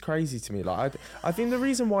 this is crazy to me. Like, I think the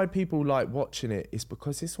reason why people like watching it is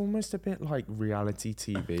because it's almost a bit like reality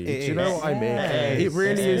TV. Do you know what I mean? It It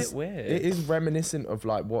really is. is. It's a bit weird. It is reminiscent of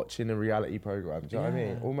like watching a reality program. Do you know what I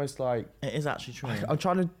mean? Almost like It is actually true. I'm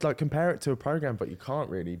trying to like compare it to a program, but you can't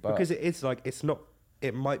really. But Because it is like, it's not,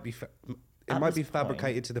 it might be At this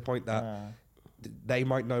fabricated to the point that they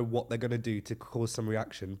might know what they're going to do to cause some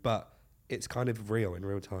reaction, but it's kind of real in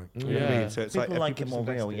real time. You know what I mean? So it's People like people it more just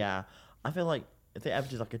real, invest in it. yeah. I feel like if they ever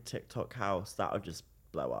do like a TikTok house, that would just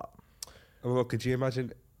blow up. Oh, well, could you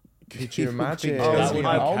imagine? could you imagine? Oh, that would be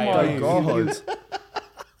oh my chaos. god!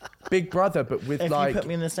 Big Brother, but with If like. you put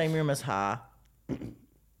me in the same room as her,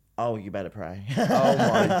 oh, you better pray. Oh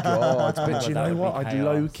my god! But do you That know would what? be I'd chaos.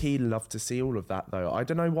 low key love to see all of that though. I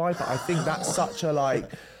don't know why, but I think that's such a like.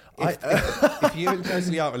 if you and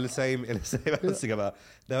Chelsea are in the same house together,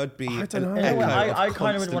 there would be. I don't know. In a way, echo of I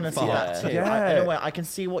kind of would want to see constant that too. Yeah. In a way, I can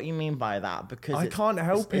see what you mean by that because I can't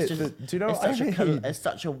help it's it. just- Do you know it's what I such a mean? it's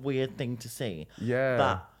such a weird thing to see. Yeah.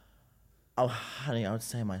 But oh, honey, I would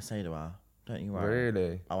say my say to her. Don't you worry.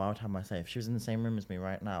 Really? Oh, I would have my say. If she was in the same room as me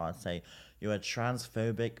right now, I'd say you're a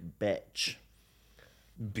transphobic bitch.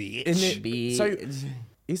 bitch. So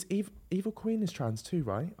is Evil Queen is trans too,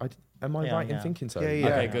 right? Am I Yeah, right in yeah. thinking so? Yeah, yeah.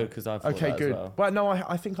 Okay, good, because I thought Okay, that good. as well. Well, no,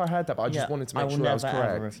 I think I heard that, but I just wanted to make sure I was will never ever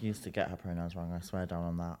correct. refuse to get her pronouns wrong. I swear down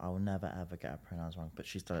on that. I will never ever get her pronouns wrong. But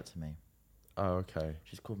she's done it to me. Oh, okay.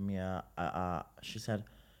 She's called me she said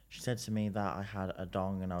to me that I had a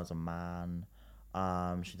dong and I was a man.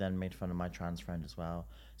 She then made fun of my trans friend as well.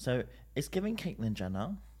 So it's giving Caitlyn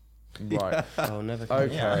Jenner. Right. I'll never.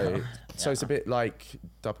 Okay. Yeah. So it's a bit like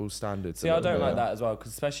double standards. See, I don't like that as well,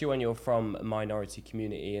 because especially when you're from a minority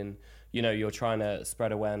community and you're trying to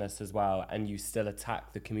spread awareness as well, and you still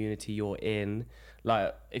attack the community you're in.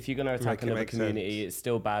 Like, if you're going to attack another community, it's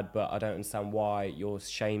still bad, but I don't understand why you're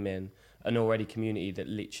shaming an already community that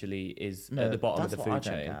literally is at the bottom of the food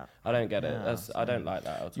chain. I don't get it. I don't like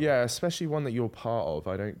that at all. Yeah, especially one that you're part of.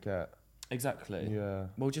 I don't get. Exactly. Yeah.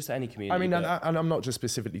 Well, just any community. I mean, and I'm not just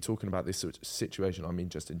specifically talking about this situation. I mean,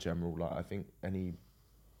 just in general. Like, I think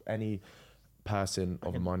any person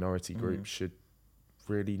of a minority group should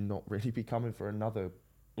really not really be coming for another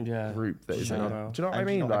group that is. Do you know what I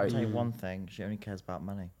mean? I'll tell you one thing. She only cares about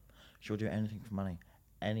money. She will do anything for money.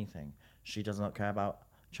 Anything. She does not care about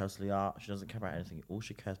Chelsea art. She doesn't care about anything. All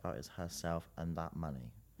she cares about is herself and that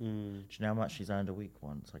money. Do you know how much she's earned a week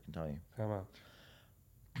once? I can tell you. How much?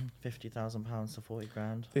 £50,000 to 40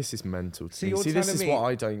 grand. This is mental. So you're this telling is me what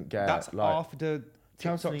I don't get. That's like, after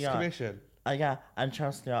TikTok's commission. Yeah, and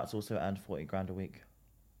Chelsea Art's also earned 40 grand a week.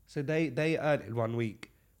 So they earn in 1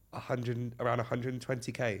 week around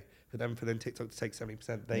 120k for them TikTok to take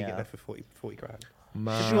 70%. They get there for 40 grand.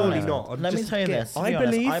 Man. Surely not. Let me tell you this. I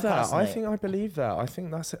believe that. I think I believe that. I think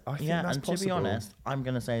that's it. I think yeah, that's and possible. to be honest, I'm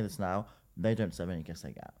going to say this now. They don't deserve any gifts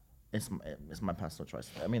they get. It's my personal choice.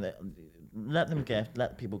 I mean, let them gift,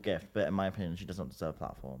 let people gift, but in my opinion, she doesn't deserve a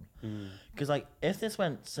platform. Because like, if this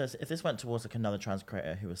went towards like another trans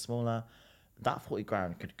creator who was smaller, that 40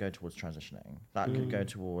 grand could go towards transitioning. That could go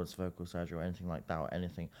towards vocal surgery or anything like that, or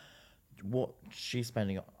anything. What she's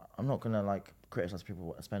spending, I'm not gonna like criticize people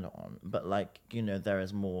what they spend it on, but like, there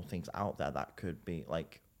is more things out there that could be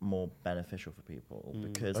like more beneficial for people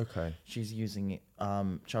because she's using it.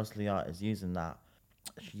 Chelsea Art is using that.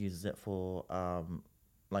 She uses it for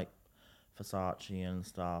like Versace and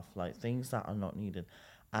stuff, like things that are not needed,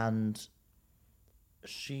 and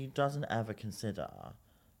she doesn't ever consider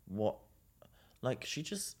what, like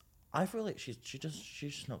I feel like she's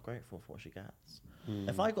just not grateful for what she gets.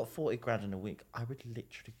 If I got 40 grand in a week, I would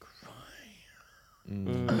literally cry.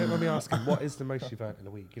 Let me asking, what is the most you've earned in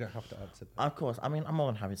a week? You don't have to answer that. Of course, I mean, I'm more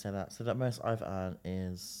than happy to say that. So the most I've earned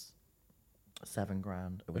is 7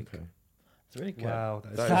 grand a week. Okay. It's really good. Wow,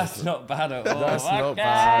 That's not bad at all. That's not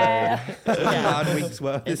bad. It's a hard week's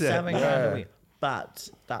worth, It's is it? 7 grand a week, but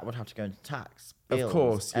that would have to go into tax, bills, Of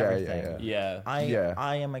course, yeah, everything. Yeah.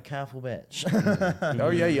 I am a careful bitch. Oh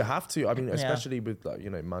yeah, you have to. I mean, especially with like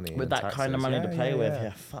money. With and that taxes. kind of money to play with,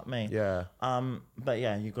 yeah, fuck me. Yeah. But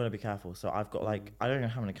yeah, you've got to be careful. So I've got like, I don't even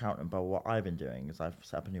have an accountant, but what I've been doing is I've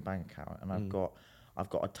set up a new bank account, and I've got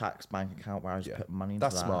a tax bank account where I just put money into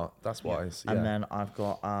That's that. smart. That's wise. Yeah. And then I've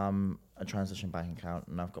got a transition bank account,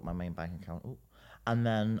 and I've got my main bank account. Ooh. And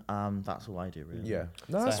then that's all I do really. Yeah.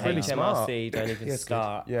 No, So that's really smart. HMRC, don't even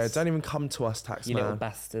start. Yeah, don't even come to us, tax You man. little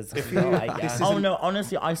bastards. Oh no,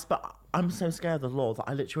 honestly, I'm so scared of the law that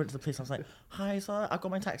I literally went to the police. I was like, "Hi, sir, I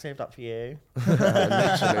got my tax saved up for you." Literally,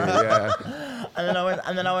 yeah.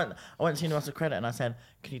 And then I went to Universal Credit and I said,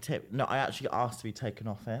 "Can you take?" No, I actually asked to be taken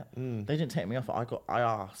off it. They didn't take me off it. I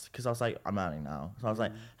asked because I was like, I'm earning now, so I was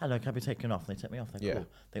like, "Hello, can I be taken off?" And they took me off. They're cool.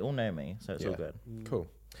 They all know me, so it's all good. Cool.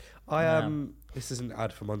 This isn't an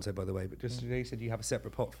ad for Monzo, by the way, but just you said you have a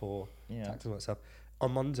separate pot for tax and all that stuff.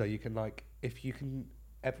 On Monzo, you can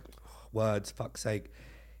fuck's sake.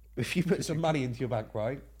 If you put some money into your bank,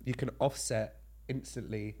 right, you can offset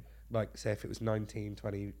instantly, like say if it was 19,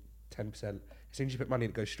 20, 10%. As soon as you put money,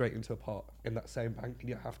 it goes straight into a pot in that same bank, and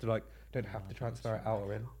you don't have to transfer it out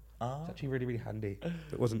or in. It's actually really, really handy.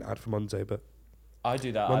 It wasn't an ad for Monzo, but I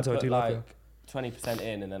do that. Monzo, I I put do love you. 20%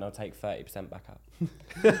 in, and then I'll take 30% back out.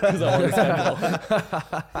 Because I want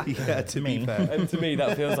to spend more. yeah, to be fair. And to me,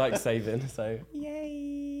 that feels like saving. So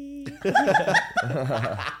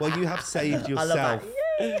Well, you have saved yourself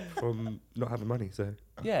from not having money, so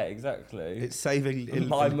yeah, exactly. it's saving.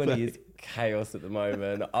 My money is chaos at the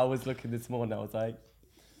moment. I was looking this morning. I was like,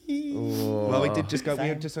 Well, we did just go. Same.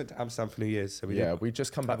 We just went to Amsterdam for New Year's, so we Yeah, did. we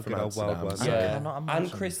just come back Have a from good old wild Amsterdam. one. so- Yeah. cannot And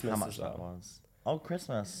imagine Christmas how much as that well. was. Oh,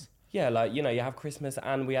 Christmas. Yeah, like, you know, you have Christmas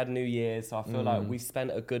and we had New Year's, so I feel like we've spent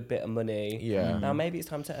a good bit of money. Yeah. Now maybe it's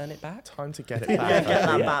time to earn it back. Time to get it Yeah, back. get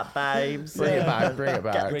that back, babes. Bring it back, bring it Get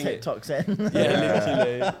back. the Bring it. TikToks in. Yeah,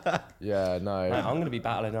 literally. Yeah, no. Mate, I'm going to be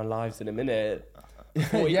battling on lives in a minute.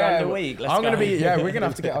 40 yeah, grand a week. Let's I'm go. gonna be. Yeah, we're gonna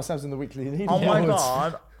have to get ourselves in the weekly lead. Oh my awards.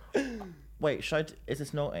 god. Wait, is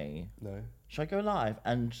this naughty? No. Should I go live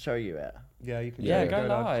and show you it? Yeah, you can. Yeah, Yeah, go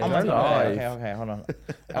live. Oh my Go god. live. Okay, hold on.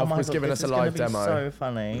 Elf was giving this us a is gonna live be demo. So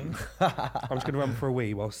funny. I'm just gonna run for a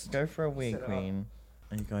wee whilst Go for a wee, queen.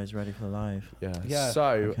 Are you guys ready for the live? Yeah. Yeah. So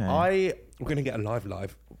Okay. we're gonna get a live.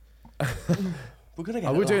 We're going to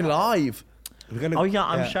get We're doing live. We're gonna. Oh yeah,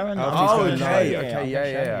 I'm showing them. Alfie's Oh, going okay, live. okay, I'm yeah,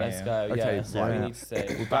 showing yeah. you. Let's go. Okay, Yeah, that's what we right. need to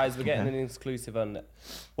see. Well, guys, we're getting an exclusive on.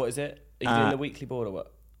 What is it? Are you doing the weekly board or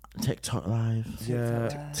what? TikTok live.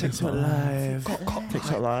 Yeah. TikTok live.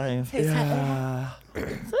 TikTok live. Yeah.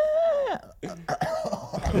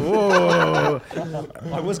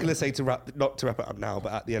 I was gonna say not to wrap it up now,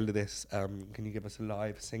 but at the end of this, can you give us a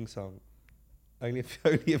live sing song? Only if you.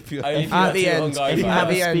 Only if you At have the to end, on Guy if you Fawkes. have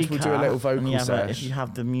the end, we'll speaker do a little vocal and you have sesh. if you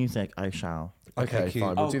have the music, I shall. Okay, cute.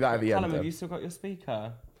 fine. We'll do that at the end. Callum, have Then. you still got your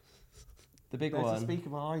speaker? The big There's a one. speaker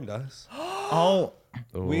behind us. Oh,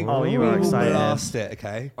 We, Oh, you we were will excited. blast it,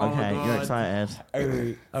 okay? Oh my okay, you're God.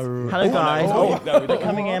 excited. Oh, Hello guys. no, no, They're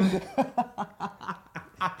coming in.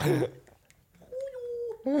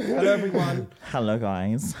 Hello, everyone. Hello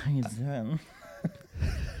guys. How you doing?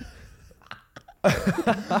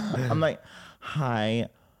 I'm like, hi.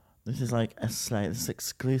 This is like a slate. This is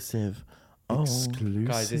exclusive. Oh, Exclusive.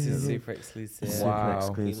 Guys, this is super exclusive. super Wow.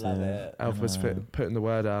 exclusive. We love it. Elf was putting the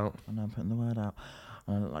word out. And I'm putting the word out.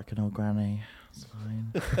 I look like an old granny. It's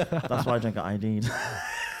fine. That's why I don't get ID'd.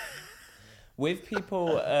 With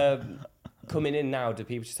people coming in now, do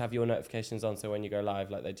people just have your notifications on so when you go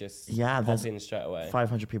live, like they just Yeah, pop there's in straight away?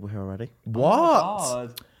 500 people here already.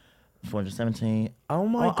 What? 470. Oh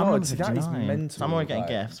my Oh, I'm god, number so that is 59. mental. Some are getting like-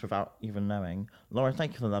 gifts without even knowing. Laura,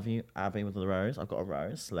 thank you for the love you. Abby with the rose. I've got a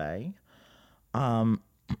rose. Slay.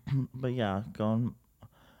 But yeah, go on.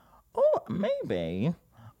 Oh, maybe.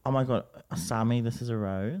 Oh my god, Sammy, this is a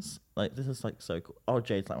rose. Like, this is like so cool. Oh,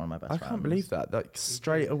 Jade's like one of my best I friends. can't believe that. Like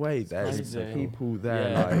straight away, there's crazy. people there.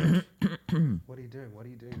 Yeah. Like, What are you doing? What are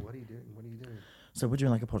you doing? What are you doing? What are you doing? So we're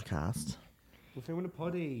doing like a podcast. We're filming a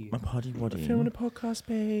poddy. A poddy waddy. filming a podcast,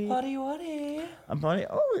 babe. Buddy, waddy. A poddy.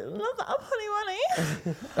 Oh, I love that. A poddy waddy.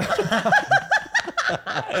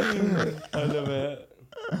 I love it.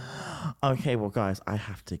 Okay, well, guys, I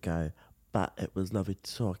have to go. But it was lovely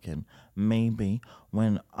talking. Maybe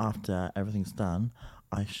when after everything's done,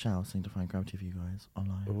 I shall sing Define Gravity for you guys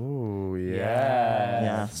online. Oh yeah.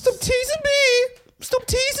 Yeah. Stop teasing me! Stop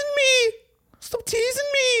teasing me! Stop teasing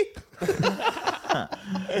me!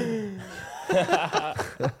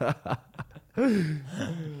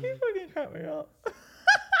 You fucking crack me up.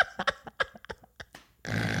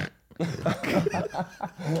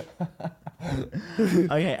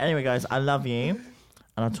 Okay, anyway, guys, I love you.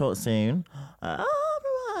 And I'll talk soon. Okay.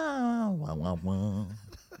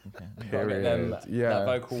 Gotta get them, Yeah. that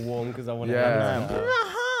vocal warm because I want to Yeah.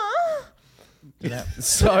 Yeah,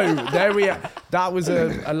 So there we are. That was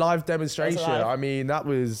a live demonstration. live. I mean, that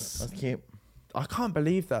was. that's cute. I can't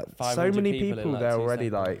believe that. So 500 many people in, people like, there 2 already.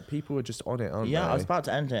 seconds. Like people are just on it, aren't Yeah, they? I was about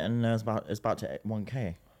to end it, and it's about to hit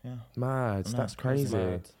 1K. Yeah. Mad. No, That's it's crazy.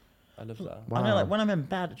 Mad. I love that. Wow. I know, like when I'm in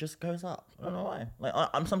bed, it just goes up. I don't know why. Like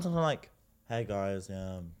I'm sometimes like, hey guys,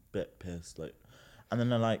 yeah, I'm a bit pissed. Like, and then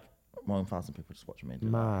they're like, 1,000 people just watching me do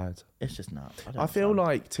that. Mad. It's just nuts. I feel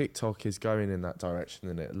like TikTok is going in that direction,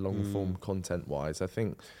 in it, long form content wise. I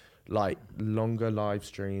think like longer live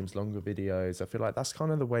streams, longer videos. I feel like that's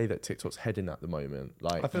kind of the way that TikTok's heading at the moment.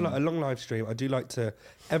 Like, I feel like a long live stream. I do like to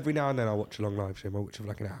every now and then I watch a long live stream. I watch it for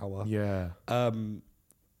like an hour. yeah,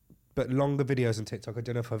 But longer videos on TikTok, I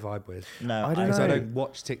don't know if I vibe with. no, I don't Because I know. don't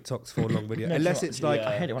watch TikToks for long videos No, unless do you it's know like what?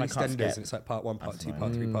 I hate it when I can't EastEnders skip. and it's like part 1, part That's 2, annoying.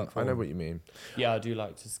 part 3, part 4. I know what you mean. Yeah, I do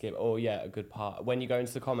like to skip. Oh, yeah, a good part. When you go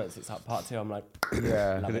into the comments, it's like part 2. I'm like,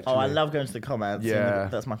 Yeah. love it. Oh, I love going to the comments. Yeah.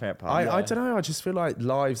 That's my favorite part. I don't know. I just feel like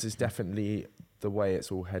lives is definitely the way it's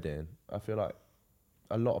all heading. I feel like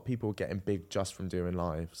a lot of people are getting big just from doing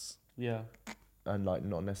lives Yeah. and like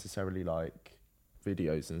not necessarily like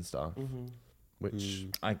videos and stuff, Mm-hmm. which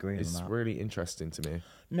I agree with is that. really interesting to me.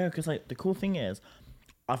 No, because like the cool thing is,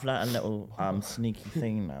 I've learned a little sneaky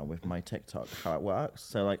thing now with my TikTok how it works.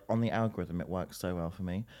 So like on the algorithm, it works so well for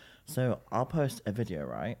me. So I'll post a video,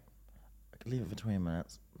 right? Leave it for 20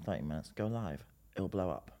 minutes, 30 minutes, go live. It'll blow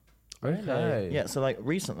up. Okay. Yeah, so like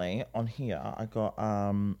recently on here, I got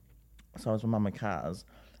so I was with Mama Kaz.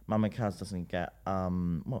 Mama Kaz doesn't get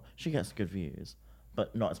well, she gets good views,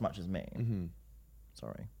 but not as much as me. Mm-hmm.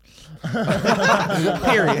 Sorry.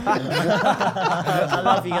 Period. I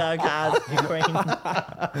love you, Kaz, you queen.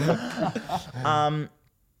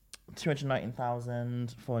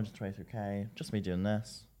 219,000, 423k. Just me doing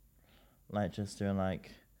this, like just doing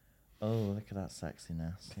like, oh look at that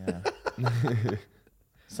sexiness, yeah.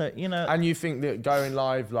 So And you think that going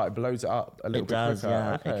live like blows it up a little it bit does, quicker?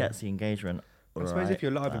 yeah. Okay. It gets the engagement. I suppose if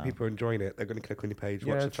you're live and people are enjoying it, they're going to click on your page,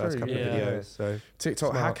 watch Yeah, the first true, couple of yeah. videos. So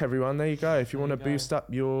TikTok Smart. hack, everyone. There you go. If you want to There you go. boost up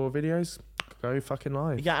your videos, go fucking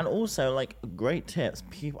live. Yeah, and also like great tips.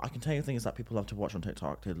 People, I can tell you things that people love to watch on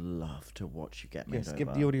TikTok. They love to watch you get made yes, over.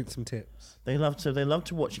 give the audience some tips. They love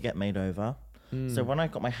to watch you get made over. So when I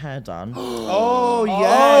got my hair done, Oh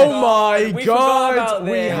Oh my We forgot god! about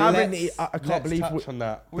We this. haven't. Let's- I can't let's believe. touch on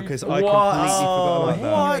that because I What? completely forgot about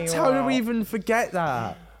that. What? Yeah, How you do we are. even forget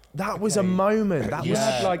that? That was a Okay. moment. That You was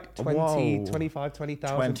had like 20, Whoa. 25,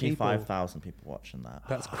 20,000 people. 25,000 people watching that.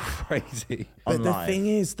 That's crazy. But on the live. thing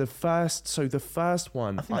is, the first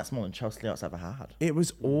one, I think that's more than Chelsea Leott's ever had. it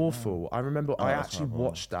was awful. I remember I that's actually horrible.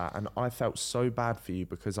 watched that and I felt so bad for you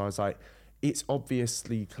because I was like, it's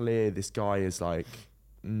obviously clear this guy is like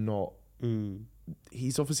not.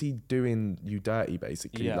 He's obviously doing you dirty,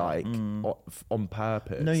 basically, Yeah. like on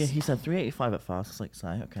purpose. No, yeah, he said 385 at first. I was like, say,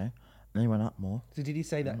 okay. And then he went up more. So did he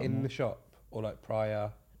say that in the shop or like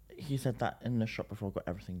prior? He said that in the shop before I got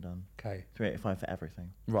everything done. Okay. 385 for everything.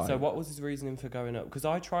 Right. So what was his reasoning for going up? Because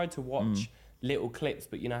I tried to watch little clips,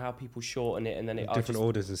 but you know how people shorten it and then it I Different just-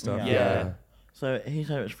 orders and stuff. Yeah. So he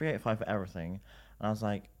said it was 385 for everything. And I was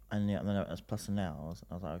like, and then it was plus the nails.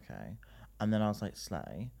 I was like, okay. And then I was like,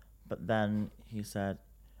 slay. But then he said,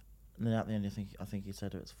 and then at the end, I think he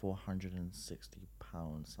said it was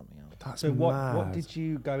 £460, something else. That's So what mad. did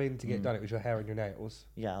you go in to get done? It was your hair and your nails.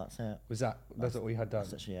 Yeah, that's it. That's all you had done?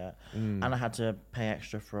 That's actually it. And I had to pay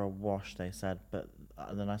extra for a wash, they said. But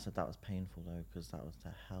then I said that was painful, though, because that was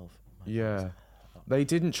the health. Yeah. They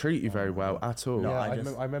didn't treat you very well at all. No, Yeah, I I,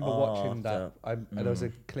 remember remember watching that. And there was a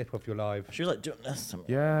clip of your live. She was like doing this to me.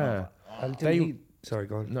 Yeah. And They- didn't he, sorry,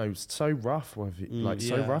 go on. No, it's so rough with you. Like,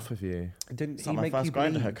 so Yeah. rough of you. Didn't It's he like my make you first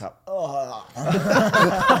grinder bleed? hookup. Oh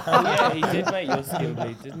yeah, he did make your skin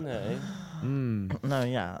bleed, didn't he? No,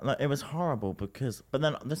 yeah. Like, it was horrible because... But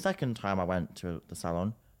then the second time I went to the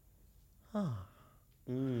salon...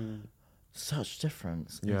 Such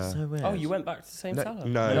difference. Yeah. It's so weird. Oh, you went back to the same No,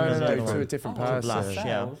 salon? No, No, it was no, a no, different to a one. different Oh, person. blush,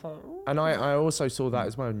 yeah. And I also saw that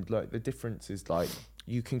as well. Like the difference is like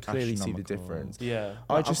you can clearly see the Astronomical. difference. Yeah.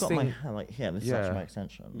 I Like, just I've got my think hair like here. This is Yeah. actually my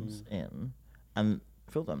extensions in, and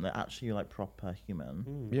feel them. They're actually like proper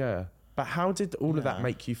human. yeah. But how did all of that Yeah.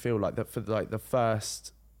 make you feel? Like that for like the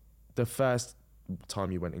first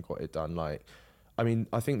time you went and got it done. Like, I mean,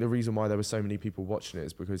 I think the reason why there were so many people watching it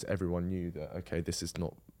is because everyone knew that okay, this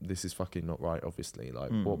is fucking not right. Obviously,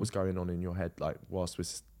 like what was going on in your head? Like whilst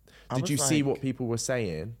was. I Did was you see like- what people were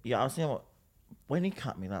saying? Yeah, I was thinking, when he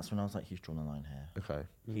cut me, that's when I was like, he's drawn a line here. Okay.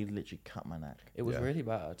 He literally cut my neck. It was Yeah. really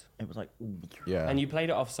bad. It was like, ooh. Yeah. And you played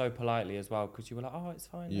it off so politely as well because you were like, oh, it's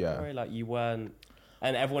fine. Yeah. Don't worry. Like, you weren't.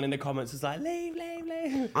 And everyone in the comments was like, leave, leave,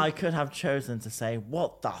 leave. I could have chosen to say,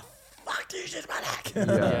 what the fuck do you do to my neck?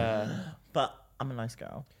 Yeah. But I'm a nice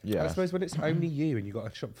girl. Yeah. I suppose when it's only you and you've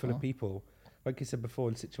got a shop full of people, like you said before,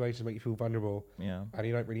 in situations make you feel vulnerable Yeah. and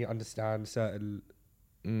you don't really understand certain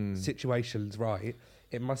situations, right?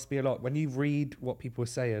 It must be a lot. When you read what people are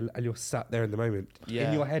saying and you're sat there in the moment, Yeah.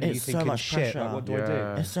 in your head, you're It's so thinking, much shit, like, pressure. what do I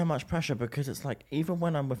Yeah. do? It's so much pressure because it's like, even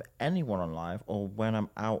when I'm with anyone on live or when I'm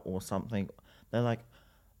out or something, they're like,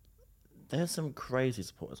 there's some crazy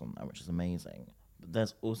supporters on there, which is amazing. But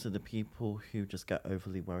there's also the people who just get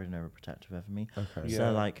overly worried and overprotective over me. Okay. So Yeah.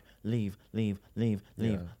 like, leave,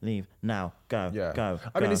 now, go, Yeah. go.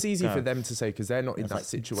 I mean, go, it's easy go. for them to say because they're not in It's that like,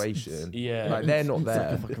 situation. Yeah. Like they're not It's like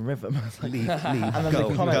there. a fucking rhythm. It's like, Leave, and then go,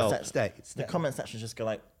 the comment go, section, stay. the comment sections just go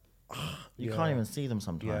like, you Yeah. can't even see them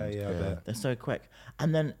sometimes. Yeah, I bet. They're so quick.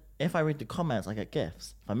 And then if I read the comments, I get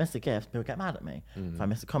gifts. If I miss the gifts, people get mad at me. If I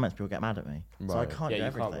miss the comments, people get mad at me. So I Right. can't Yeah, do you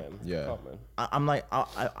everything. can't win. Yeah. You can't win. I'm like,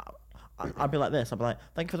 I'd be like this. I'd be like,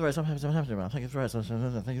 thank you for the rose. Thank you for the rose. Thank you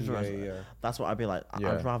for the rose. Yeah. That's what I'd be like.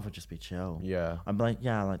 Yeah. I'd rather just be chill. Yeah. I'd be like,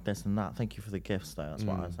 yeah, like this and that. Thank you for the gifts, though. That's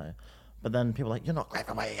what I say. But then people are like, you're not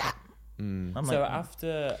grateful where you at. I'm So like,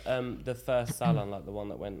 after the first salon, like the one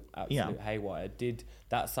that went absolute haywire, did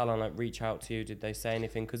that salon like reach out to you? Did they say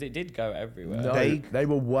anything? Because it did go everywhere. No, They- they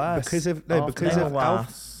were worse. Because of they were Alf,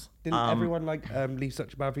 worse. Didn't everyone leave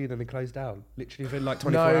such a bad review, then they closed down? Literally within like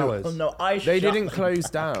 24 hours. Oh, no, They didn't close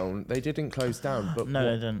down. They didn't close down. But No,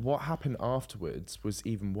 they didn't. what happened afterwards was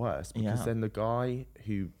even worse because Yeah. then the guy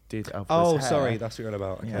who did Elphaba's Oh, hair, sorry, that's what you're on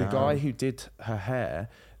about. Okay. the guy who did her hair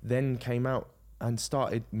then came out and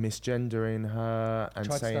started misgendering her and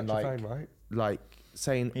Tried to saying snatch your phone, right? like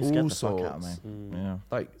saying He scared all the fuck out of sorts. me. Yeah.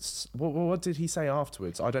 Like, what did he say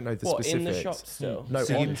afterwards? I don't know the What, specifics. in the shop still? No,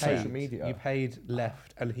 So on you social paid, media. you paid,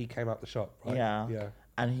 left, and he came out the shop, right? Yeah. Yeah.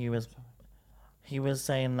 And he was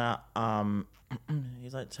saying that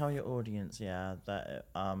he's like, tell your audience, that it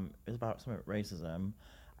was about something racism.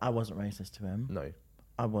 I wasn't racist to him. No,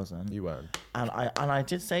 I wasn't. you weren't. And I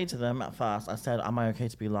did say to them at first, I said, am I okay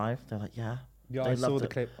to be live? They're like, yeah. Yeah, They I saw loved the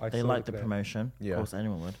it. clip. They liked the promotion. Yeah. Of course,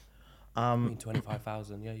 anyone would. I mean,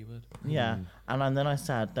 25,000. Yeah, you would. Yeah. And then I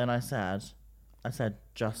said,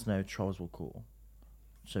 just know trolls will call.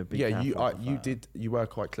 So be careful. You were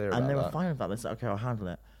quite clear about And they were that. fine with that. They said, okay, I'll handle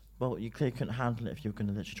it. Well, you clearly couldn't handle it if you were going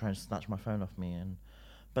to literally try and snatch my phone off me.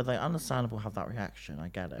 But they understandable have that reaction. I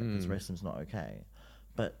get it, because racism's not okay.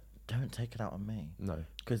 But don't take it out on me. No.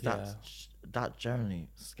 Because that generally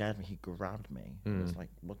scared me. He grabbed me. It was like,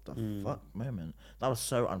 what the fuck moment? That was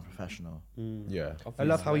so unprofessional. Yeah. I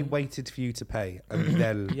love how he waited for you to pay and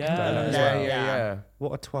then Yeah. done that as Yeah, well. Yeah.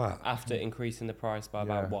 What a twat. After increasing the price by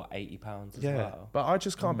about, what, £80 as Yeah. well? But I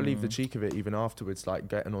just can't believe the cheek of it even afterwards, like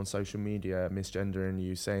getting on social media, misgendering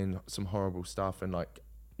you, saying some horrible stuff and like,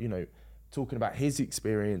 you know, talking about his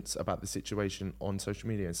experience about the situation on social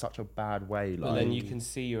media in such a bad way. But Like, then you can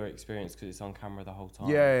see your experience because it's on camera the whole time.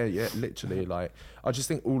 yeah, literally. Like, I just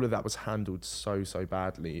think all of that was handled so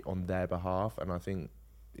badly on their behalf, and I think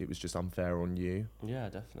it was just unfair on you. Yeah,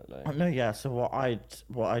 definitely. No, yeah. So what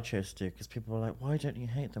I chose to do, because people were like, "Why don't you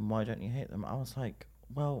hate them? Why don't you hate them?" I was like,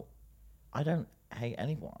 "Well, I don't hate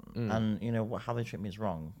anyone, and you know how they treat me is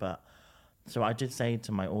wrong." But so I did say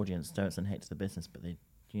to my audience, "Don't send hate to the business," but they,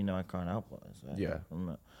 I can't help what I say. Yeah.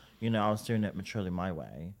 I was doing it maturely my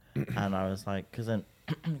way, and I was like, because then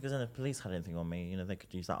if police had anything on me, they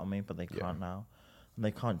could use that on me, but they can't now. And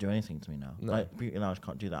they can't do anything to me now. No. Like Beauty Lounge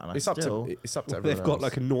can't do that, and It's up to everyone They've got else.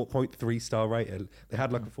 like a 0.3 star rating. They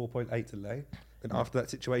had like a 4.8 today. And after that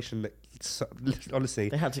situation, honestly,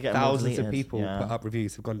 They had to get them all thousands of deleted, people yeah. put up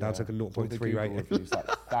reviews have gone down to like a All the 0.3 Google rating. reviews, like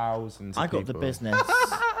thousands of I got the people. business.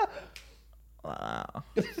 Wow.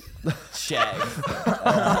 Check.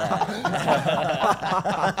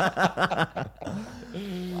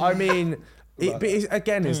 I mean,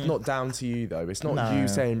 again, it's not down to you though. It's not No. you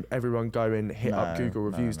saying everyone go and hit up No, Google no,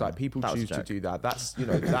 reviews. no. Like people That was a choose to joke. do that. That's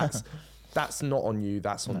that's not on you.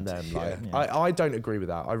 That's on them. Like Yeah. I don't agree with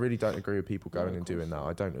that. I really don't agree with people going and doing that.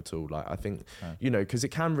 I don't at all. Like I think because it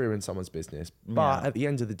can ruin someone's business. But Yeah. at the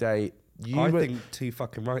end of the day, I think too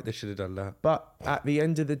fucking right they should have done that. But at the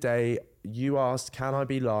end of the day, you asked, "Can I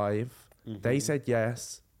be live?" They said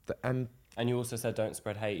yes, and And you also said don't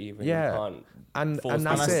spread hate either. Yeah. You can't and force and And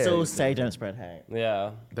I that's it. still say don't spread hate.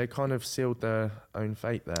 Yeah. They kind of sealed their own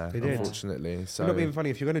fate there, They did. unfortunately. So It's not even funny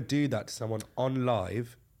if you're going to do that to someone on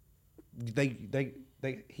live.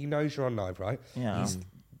 He knows you're on live, right? Yeah. He's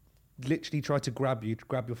literally tried to grab your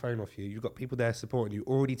phone off you. You've got people there supporting you,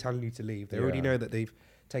 already telling you to leave. They already Yeah. know that they've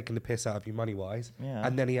taken the piss out of you money wise. Yeah.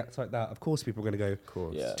 And then he acts like that. Of course, people are going to go. of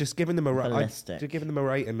course. Yeah. Just giving them a Ballistic. just giving them a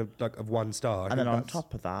rating of 1 star. I And then think on that's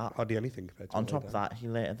top of that, hardly anything compared to on what top they've of done. that, he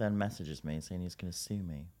later then messages me saying he's going to sue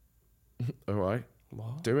me. All right,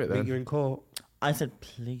 What? do it Meet you then. in court. I said,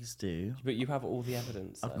 please do. But you have all the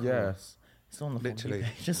evidence. Of though. Yeah. course. It's on the Literally.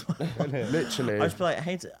 page as well. Literally. I just be like,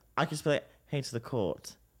 I could just be like, hey to the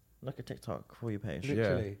court. Look at TikTok for your page.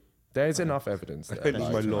 Literally. There's enough evidence there. This is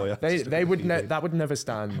Like, my lawyer. they would that would never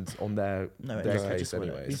stand on their No, their it case just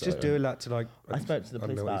wouldn't. anyway. He's so, just doing that to like. I spoke to the I don't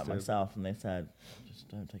police know what about it he's doing. myself, and they said, just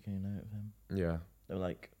don't take any note of him. Yeah, They were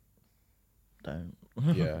like, don't.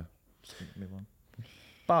 yeah. Just move on.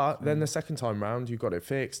 But then the second time round, you got it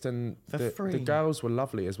fixed, and For the free. girls were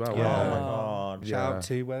lovely as well. Yeah. Oh weren't my they? god. Shout out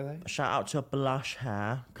to where are they? Shout out to Blush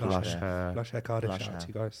Hair. Blush hair. Blush Hair Cardiff. Blush Shout out Hair. to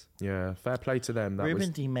you guys. Yeah, fair play to them. That Ruben was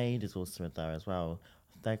D. Made is also there as well.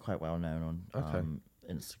 They're quite well known on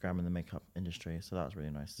Okay. Instagram in the makeup industry, so that was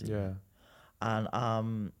really nice to see. yeah.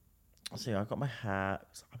 And so I got my hair.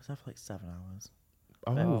 I was there for like 7 hours.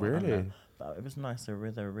 Oh, But- really? But it was nice. They were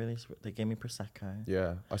really sweet. They gave me prosecco.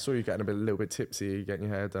 Yeah, I saw you getting a little bit tipsy, getting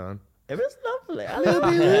your hair done. It was lovely. I love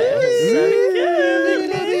it.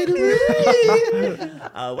 So good.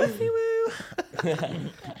 Whiffy woo.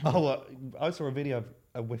 Oh, I saw a video of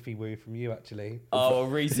a whiffy woo from you actually. Oh,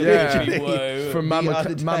 recently. Yeah. Whoa. From The Mama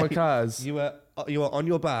other day, Mama Kaz. You were on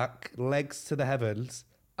your back, legs to the heavens,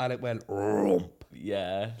 and it went. Rump.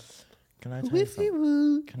 Yeah. Can I tell you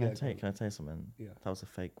something? Can I tell you something? Yeah. That was a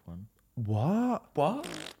fake one. What?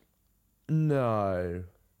 No.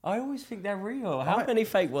 I always think they're real. How many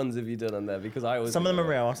fake ones have you done on there? Because I always Some of think them are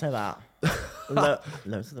they're real. I'll say that.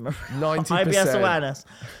 Loads of them are real. 90%. IBS awareness.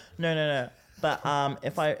 No. But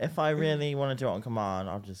if I really want to do it on command,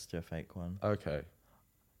 I'll just do a fake one. Okay.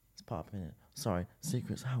 It's part of it. Sorry,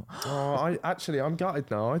 secrets out. Oh, I'm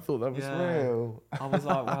gutted now. I thought that was real. I was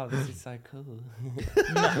like, wow, this is so cool.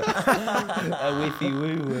 A whiffy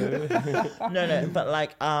woo woo. No, but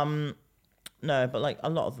like a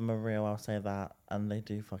lot of them are real. I'll say that, and they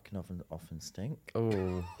do fucking often stink.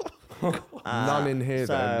 Oh. None in here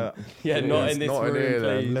then. Yeah, not in this room, here,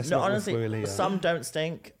 then. please. Let's No, not honestly, spoil here. some don't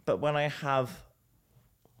stink, but when I have,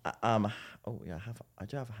 I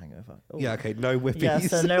do have a hangover. Oh. Yeah, okay, no whippies. Yeah,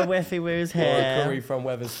 so no whiffy woos Or a here. curry from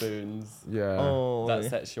Weatherspoons. Yeah. Oh, That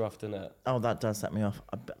sets you off, doesn't it? oh, that does set me off.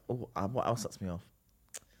 What else sets me off?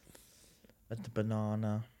 The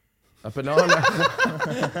banana A banana.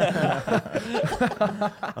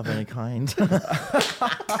 of any kind.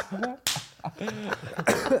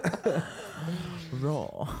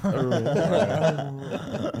 Raw.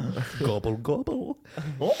 Gobble, gobble.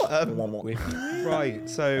 Right,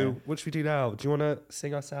 so what should we do now? Do you want to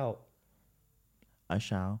sing us out? I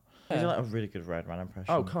shall. I do like a really good Roadman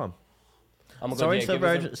impression. Oh, come. Oh my God, Sorry yeah, to the give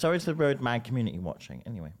us road. Sorry to the Roadman community watching.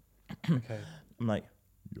 Anyway, Okay. I'm like,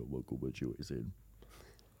 you're welcome, but you is in.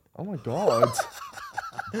 Oh my God.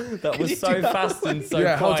 That was so fast and so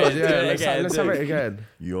yeah, hold quiet. on. Do Yeah, it let's again, have do it again.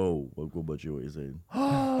 Yo, welcome, but you is in.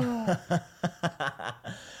 Not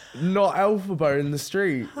Elphaba in the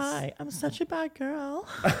streets. Hi, I'm such a bad girl.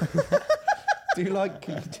 Do you like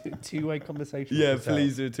can you do a two-way conversation? Yeah, with yourself?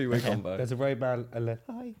 please do a two-way combo. There's a roadman.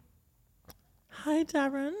 Hi. Hi,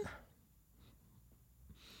 Darren.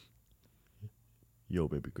 Yo,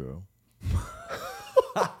 baby girl.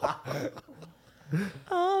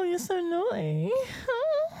 Oh, you're so naughty.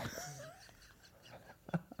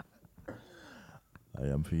 I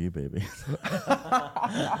am for you, baby.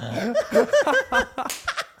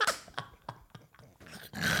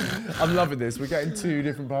 I'm loving this. We're getting two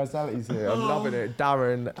different personalities here. I'm loving it.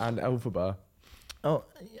 Darren and Elphaba. Oh,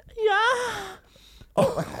 yeah.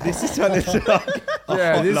 This is turning into like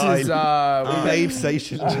Yeah, this is babe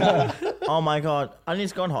station. Oh my god, I need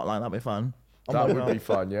to go on hotline. That'd be fun. Oh that my would God. be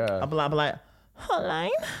fun, yeah. I'll be like, hotline.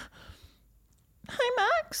 Hi,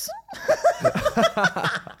 Max.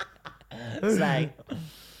 It's like,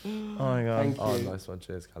 oh my god, Thank Oh, you. nice one.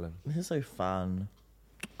 Cheers, Callum. this is so fun.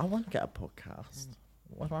 I want to get a podcast.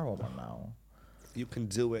 What do I want now? You can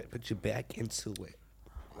do it. Put your back into it.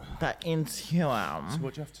 Back into So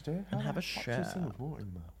what do you have to do? and have a share.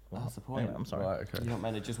 What's the point? Anyway, I'm sorry. Right, okay. You're not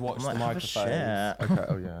meant to just watch I'm the like, have a microphone. share. Okay,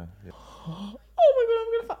 oh yeah. Oh my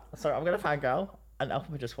god, I'm gonna fangirl. And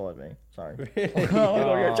Elphaba just followed me. Sorry. Oh my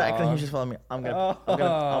god, you're Jacqueline. You just followed me. I'm gonna. Oh my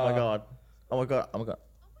god. Oh my god. Oh my god.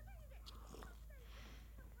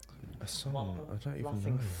 A song? I don't even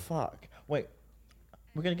Laughing know. fuck. Wait,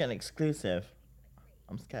 we're gonna get an exclusive.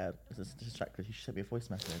 I'm scared. This is distracted. He sent me a voice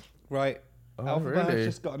message. Right. Oh, Elphaba really? has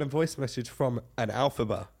just gotten a voice message from an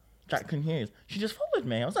Elphaba. Jacqueline Hughes. She just followed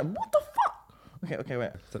me. I was like, what the fuck? Okay,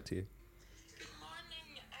 wait. It's up to you. Good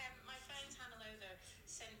morning. My friend Hannah Lowther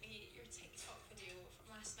sent me your TikTok video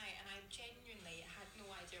from last night, and I genuinely had no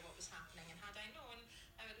idea what was happening. And had I known,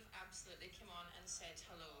 I would have absolutely come on and said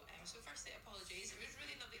hello. So firstly, apologies. It was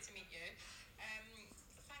really lovely to meet you.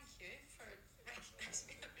 Thank you for recognising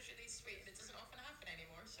me. That was really sweet, and it doesn't often happen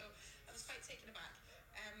anymore. So I was quite taken aback.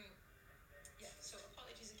 Yeah. So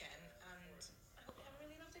apologies again, and I hope you have a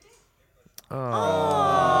really lovely day.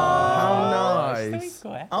 Oh, how nice.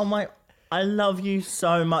 Oh my, I love you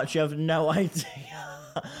so much. You have no idea.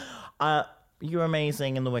 You're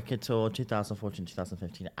amazing in the Wicked Tour 2014,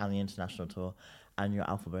 2015, and the International Tour. And your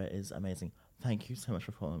Elphaba is amazing. Thank you so much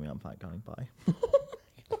for following me on Fat Darling. Bye. Oh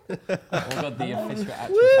my god, the official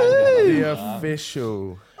actual fangirl. The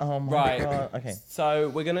official. Oh my Right. god. Okay. So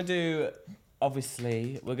we're gonna do.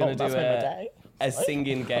 Obviously, we're gonna do that's made my a day.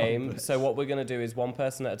 singing game. So what we're gonna do is one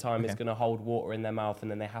person at a time is gonna hold water in their mouth,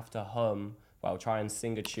 and then they have to hum. Well, try and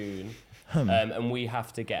sing a tune, and we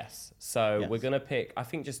have to guess. So Yes. we're gonna pick, I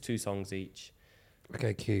think, just 2 songs each,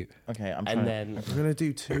 Okay, cute. Okay, I'm and trying. then We're gonna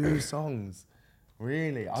do 2 songs.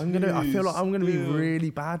 Really? I feel like I'm gonna be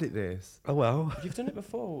really bad at this. Oh well. you've done it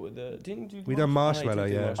before. Didn't you? We done Marshmallow,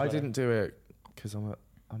 yeah. I didn't do it because I'm a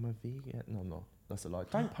vegan. No, that's a lie.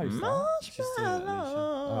 Don't post that. Just do it, Alicia.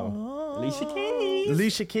 Oh. Alicia Keys.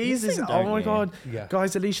 Alicia Keys You is. sing, Oh don't my you? god, Yeah.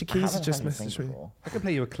 guys! Alicia I Keys has haven't just heard you sing messaged me. before. I can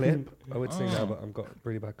play you a clip. I would sing now, but I've got a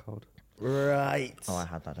really bad cold. Right. Oh, I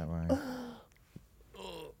had that. Don't worry.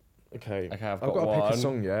 Okay. Okay, I've got got to pick one. a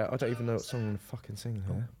song, yeah? I don't even know what song I'm going to fucking sing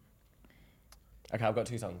here. Okay, I've got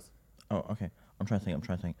 2 songs. Oh, okay. I'm trying to think.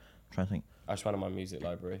 I just went on my music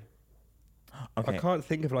library. Okay. I can't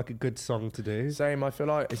think of like a good song to do. Same, I feel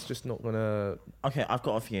like it's just not going to... Okay, I've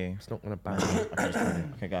got a few. It's not going to bang. Okay, just ready.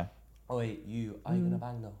 Okay, go. Oh wait, are you gonna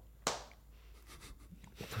bang though?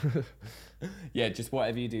 Yeah, just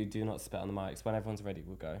whatever you do not spit on the mics. When everyone's ready,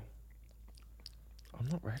 we'll go. I'm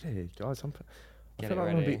not ready, guys. I Get feel it like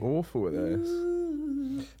I'm going to ready. be awful at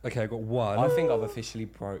this. Okay, I got one. I think I've officially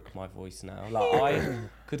broke my voice now. Like I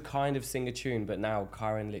could kind of sing a tune, but now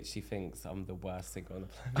Karen literally thinks I'm the worst singer on the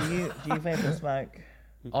planet. Do you vape or smoke?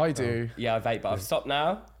 I do. Yeah, I vape, but I've stopped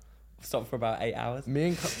now. I've stopped for about 8 hours. Me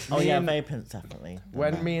and... Oh me yeah, and- vaping's definitely.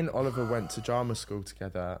 When me and Oliver went to drama school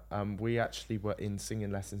together, we actually were in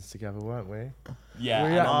singing lessons together, weren't we? Yeah, We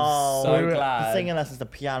and are- I'm so we were- glad. Singing lessons, the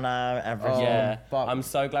piano, everything. Yeah, but- I'm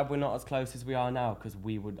so glad we're not as close as we are now because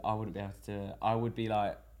I wouldn't be able to. I would be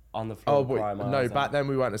like on the floor Oh, but crying. my no, eyes back out. then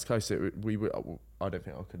we weren't as close. I don't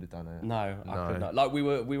think I could have done it. No, I No. could not. Like we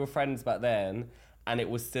were friends back then, and it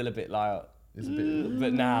was still a bit like. It's a bit...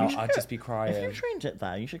 But now should I'd go- just be If you crying. trained it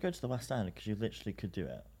there, you should go to the West End because you literally could do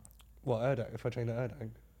it. What, Erdang? If I trained at Erdang?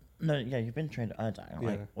 No, yeah, you've been trained at Erdang.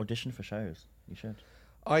 Like, Yeah. audition for shows. You should.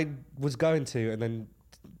 I was going to, and then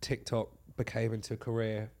TikTok became into a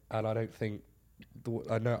career, and I don't think...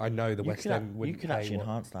 I know the West End You wouldn't could pay actually what-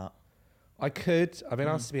 enhance that. I could. I've been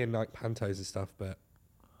asked to be in like pantos and stuff, but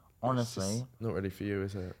Honestly. Not really for you,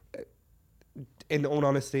 is it? in all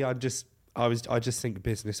honesty, I just think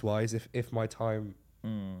business wise, if my time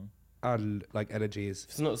and like energy is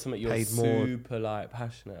It's not something you're paid more. super like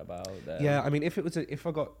passionate about. Then. yeah, I mean, if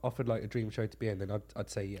I got offered like a dream show to be in, then I'd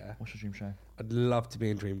say yeah. What's your dream show? I'd love to be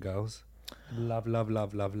in Dreamgirls. Love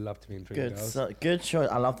to be in Good, Dreamgirls. good choice.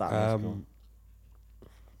 I love that. musical.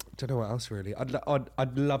 Don't know what else really.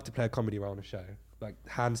 I'd love to play a comedy role on a show. Like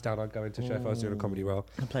hands down, I'd go into a show if I was doing a comedy role.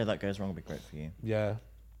 A play that goes wrong would be great for you. Yeah,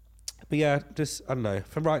 but yeah, just I don't know.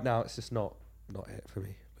 For right now, it's just not it for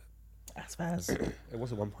me. That's fairs. It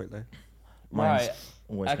was at one point though. Mine's Right.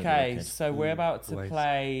 always gonna be Okay, wicked. so we're about to always.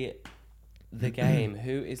 play the game.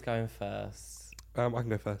 Who is going first? I can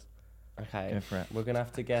go first. Okay, Go for it. we're gonna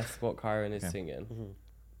have to guess what Kyron is Okay. singing.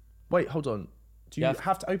 Wait, hold on. Do you Yeah.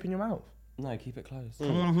 have to open your mouth? No, keep it closed.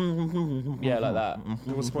 Yeah, like that.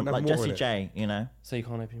 What's the point of Like having more Jessie in it? J, you know? So you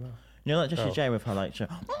can't open your mouth. You know, like Jessie Oh. J with her like,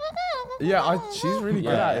 Yeah, she's really good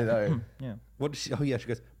Yeah. at it though. yeah, What? Does she, oh yeah, she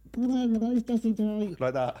goes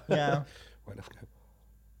like that. yeah. Right, let's go.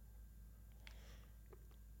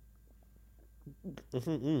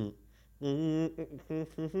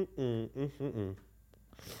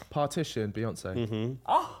 Partition, Beyonce.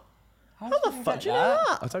 Oh, how the fuck do you know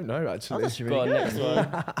that? I don't know Oh, actually. that's Go really on, good.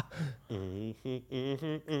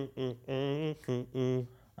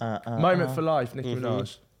 next one. Moment for Life, Nicki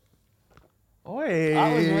Minaj. Oi.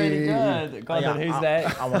 That was really good. Go on, Yeah, then, who's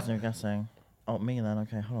next? I wasn't even guessing. Oh, me then.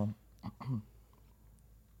 Okay, hold on.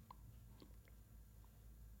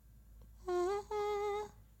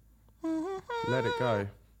 Let it go.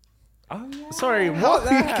 Oh, yeah. Sorry, what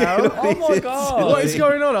the hell? Oh my god. What is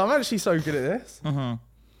going on? I'm actually so good at this.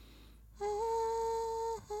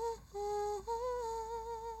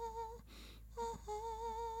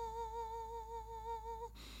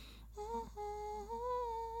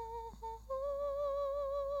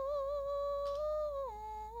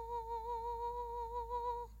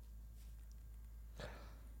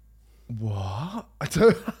 What? I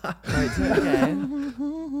don't. Wait, do it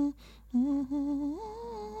again.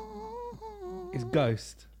 It's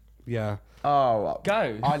Ghost. Yeah. Oh,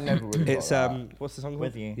 Go. I never would have It's got that. what's the song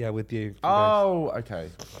With called? You. Yeah, With You. Oh, okay.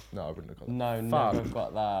 No, I wouldn't have got that. No, Fuck. never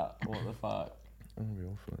got that. What the fuck? I'm gonna be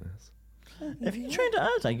awful at this. If you trained at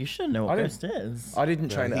Erdang, you should know I what didn't- Ghost is. I didn't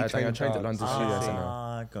train he at Erdang, I trained trained at dance. London Studio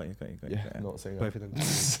Centre. Got you. Yeah, not a singer. Both of them.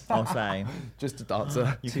 I'll say. Just a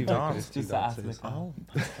dancer. You Two can dance. vocalists, two Just to ask dancers. the- Oh,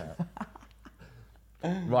 perfect.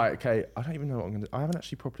 Right, okay. I don't even know what I'm gonna do. I haven't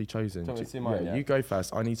actually properly chosen. Do you want me to do Yeah, mine, yeah? you go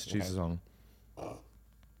first. I need to choose Okay. a song.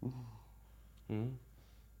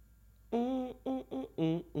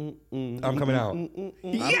 I'm coming out.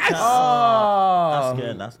 Yes! Oh!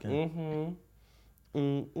 That's good.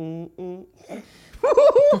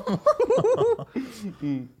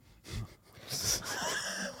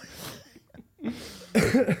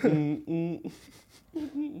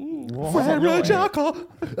 Where a jackal.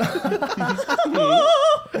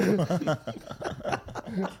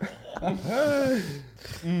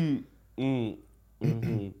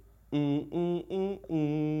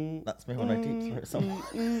 That's me when I deep throat song.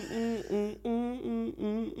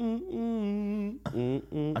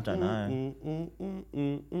 I don't know.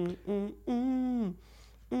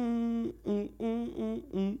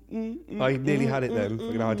 I nearly had it then,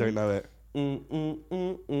 but now I don't know it.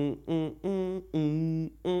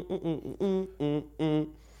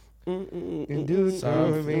 Is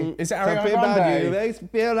it Ariana Grande? Makes me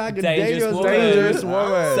feel like a Dangerous Dangerous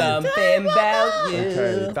woman. Something about you.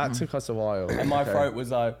 Okay, that took us a while. And my Okay. throat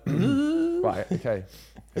was like, Right, okay.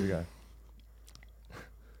 Here we go.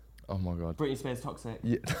 Oh my god. Britney Spears Toxic.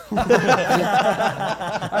 Yeah.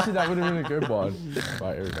 Actually, that would have been a good one.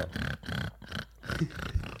 Right, here we go.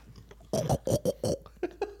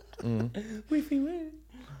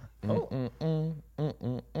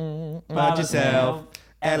 Find yourself,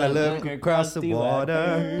 and I look across the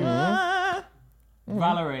water.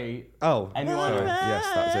 Valerie. Oh, Anyone? sorry. Yes,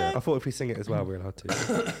 that's I it. thought if we sing it as well, we're allowed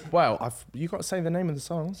to. Well, you got to say the name of the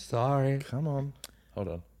song. Sorry. Come on. Hold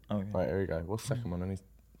on. Okay. Right, here we go. What's the second one? I need...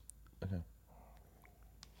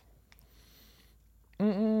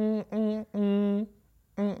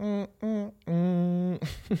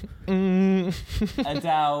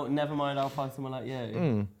 Adele, never mind, I'll find someone like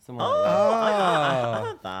you. Someone Oh, like I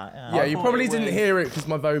heard that. Yeah, I you thought probably it didn't was- hear it because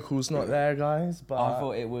my vocal's not there, guys. But you. I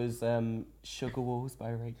thought it was Sugar Walls by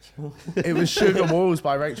Rachel. it was Sugar Walls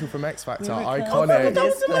by Rachel from X Factor. That Iconic.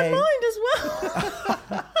 was in my mind as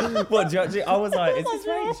well. What, do you actually, I was like, is this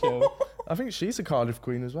Rachel? I think she's a Cardiff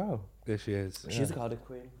queen as well. There she is. She's a Cardiff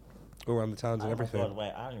queen. All around the towns and everything. Oh my God,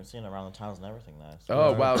 wait, I haven't even seen her around the towns and everything though. So.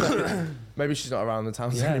 Oh, well, maybe she's not around the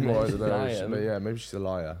towns Yeah, anymore. I maybe don't know. she's lying. But yeah, maybe she's a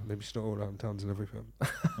liar. Maybe she's not all around towns and everything.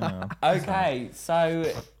 Yeah. Okay,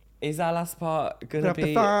 so is our last part going to the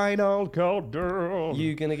be final cold girl.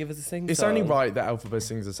 you going to give us a sing It's song? only right that Elphaba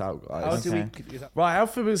sings us out, How guys. do Okay. we? Is that, Right,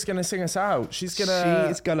 Elphaba's going to sing us out. She's she going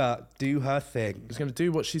is gonna do her thing. She's going to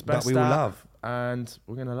do what she's That best we all at. love. And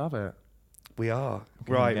we're going to love it. We are.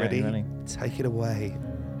 Okay, Right, okay, ready? ready. Take it away.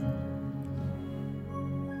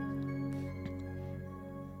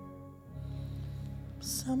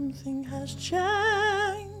 Something has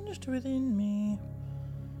changed within me.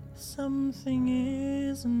 Something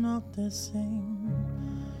is not the same.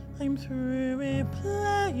 I'm through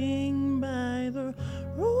playing by the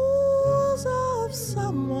rules of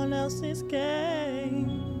someone else's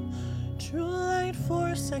game. Too late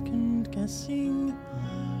for second guessing.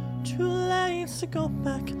 Too late to go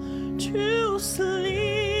back to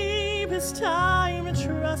sleep. It's time to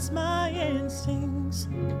trust my instincts.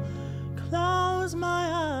 Close my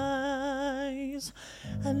eyes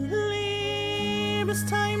and leave. It's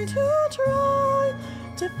time to try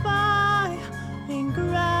defying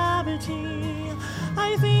gravity.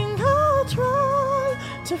 I think I'll try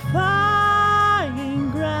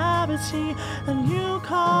defying gravity, and you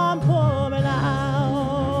can't pull me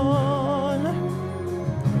down.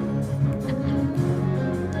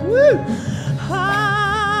 Woo!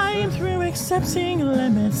 I'm through accepting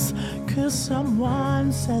limits, 'cause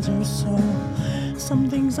someone says or so. Some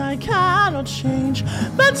things I cannot change,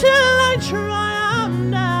 but till I try, I'll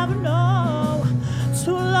never know.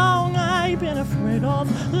 Too long I've been afraid of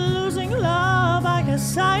losing love. I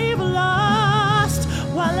guess I've lost.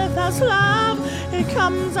 Well, if that's love, it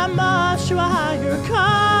comes at much to a higher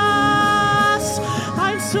cost.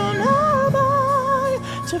 I'd sooner buy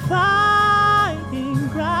defying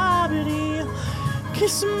gravity.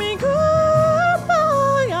 Kiss me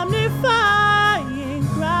goodbye, I'm defying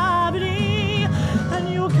gravity, and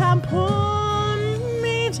you can't pull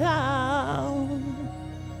me down.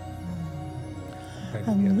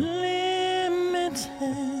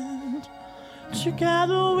 Unlimited,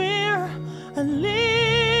 together we're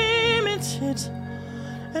unlimited,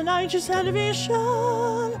 and I just had a vision,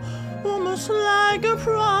 almost like a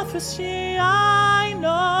prophecy. I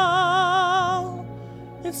know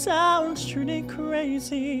it sounds truly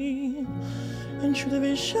crazy, and true the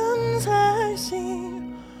visions I see,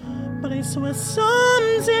 but I swear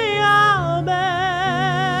someday I'll be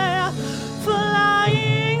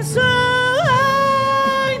flying so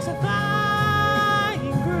high,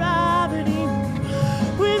 defying gravity.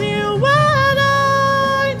 With you and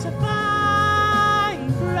I,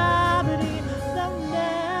 defying gravity, they'll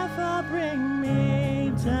never bring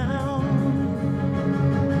me down.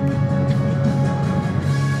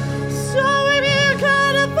 So if you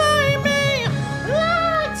gotta find me,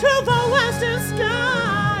 light to the western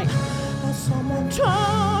sky, as someone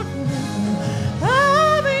told me,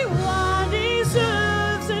 everyone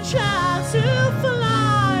deserves a chance to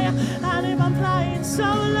fly. And if I'm flying so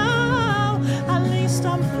low, at least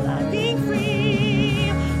I'm flying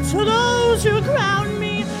free. To those who ground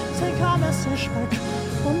me, take a message back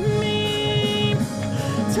from me.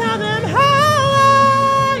 Tell them how I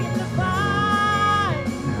defy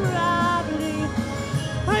gravity.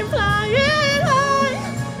 I'm flying high,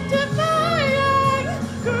 defying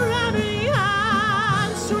gravity,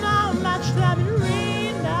 and soon I'll match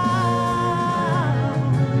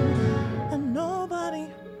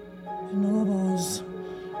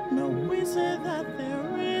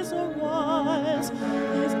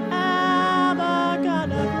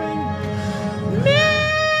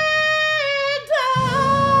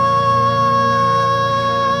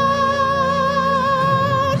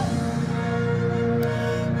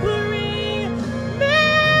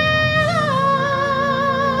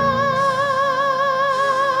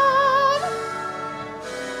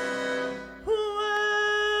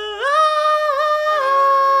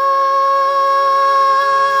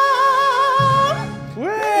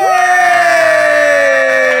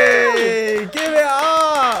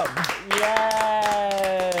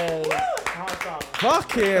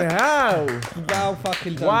Fucking hell. Well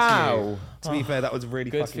fucking done Wow. to you. To be fair, that was really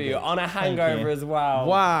Good fucking for you. good. On a hangover as well.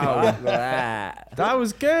 Wow. That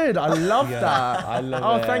was good. I love that. I love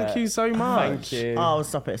Oh, it. thank you so much. Thank you. Oh,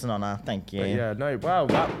 stop it. It's an honour. Thank you. But yeah, no, wow.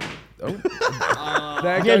 That, oh.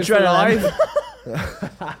 There Yeah, goes the adrenaline.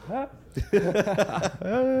 live.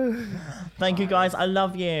 Thank you, guys. I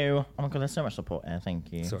love you. Oh my god, there's so much support here.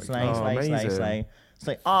 Thank you. Sorry. Slay, Oh, slay, slay, amazing. slay.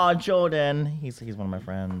 Slay. Oh, Jordan. He's one of my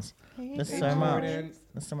friends. There's so much. Jordan.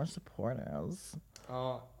 There's so much supporters.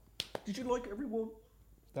 Did you like everyone?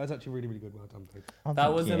 That was actually really, really good. Well done, babe. Oh, That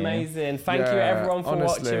thank was you. amazing. Thank you, Yeah, everyone, for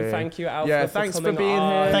honestly. watching. Thank you, Alpha, Yeah, for thanks for coming being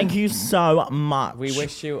on. here. Thank you so much. We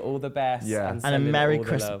wish you all the best. Yeah. And, and a sending Merry all the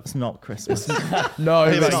Christmas. love. Not Christmas. No,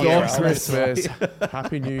 it's about not you? Christmas.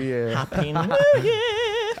 Happy New Year. Happy New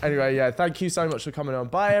Year. Anyway, yeah, thank you so much for coming on.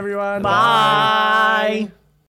 Bye, everyone. Bye.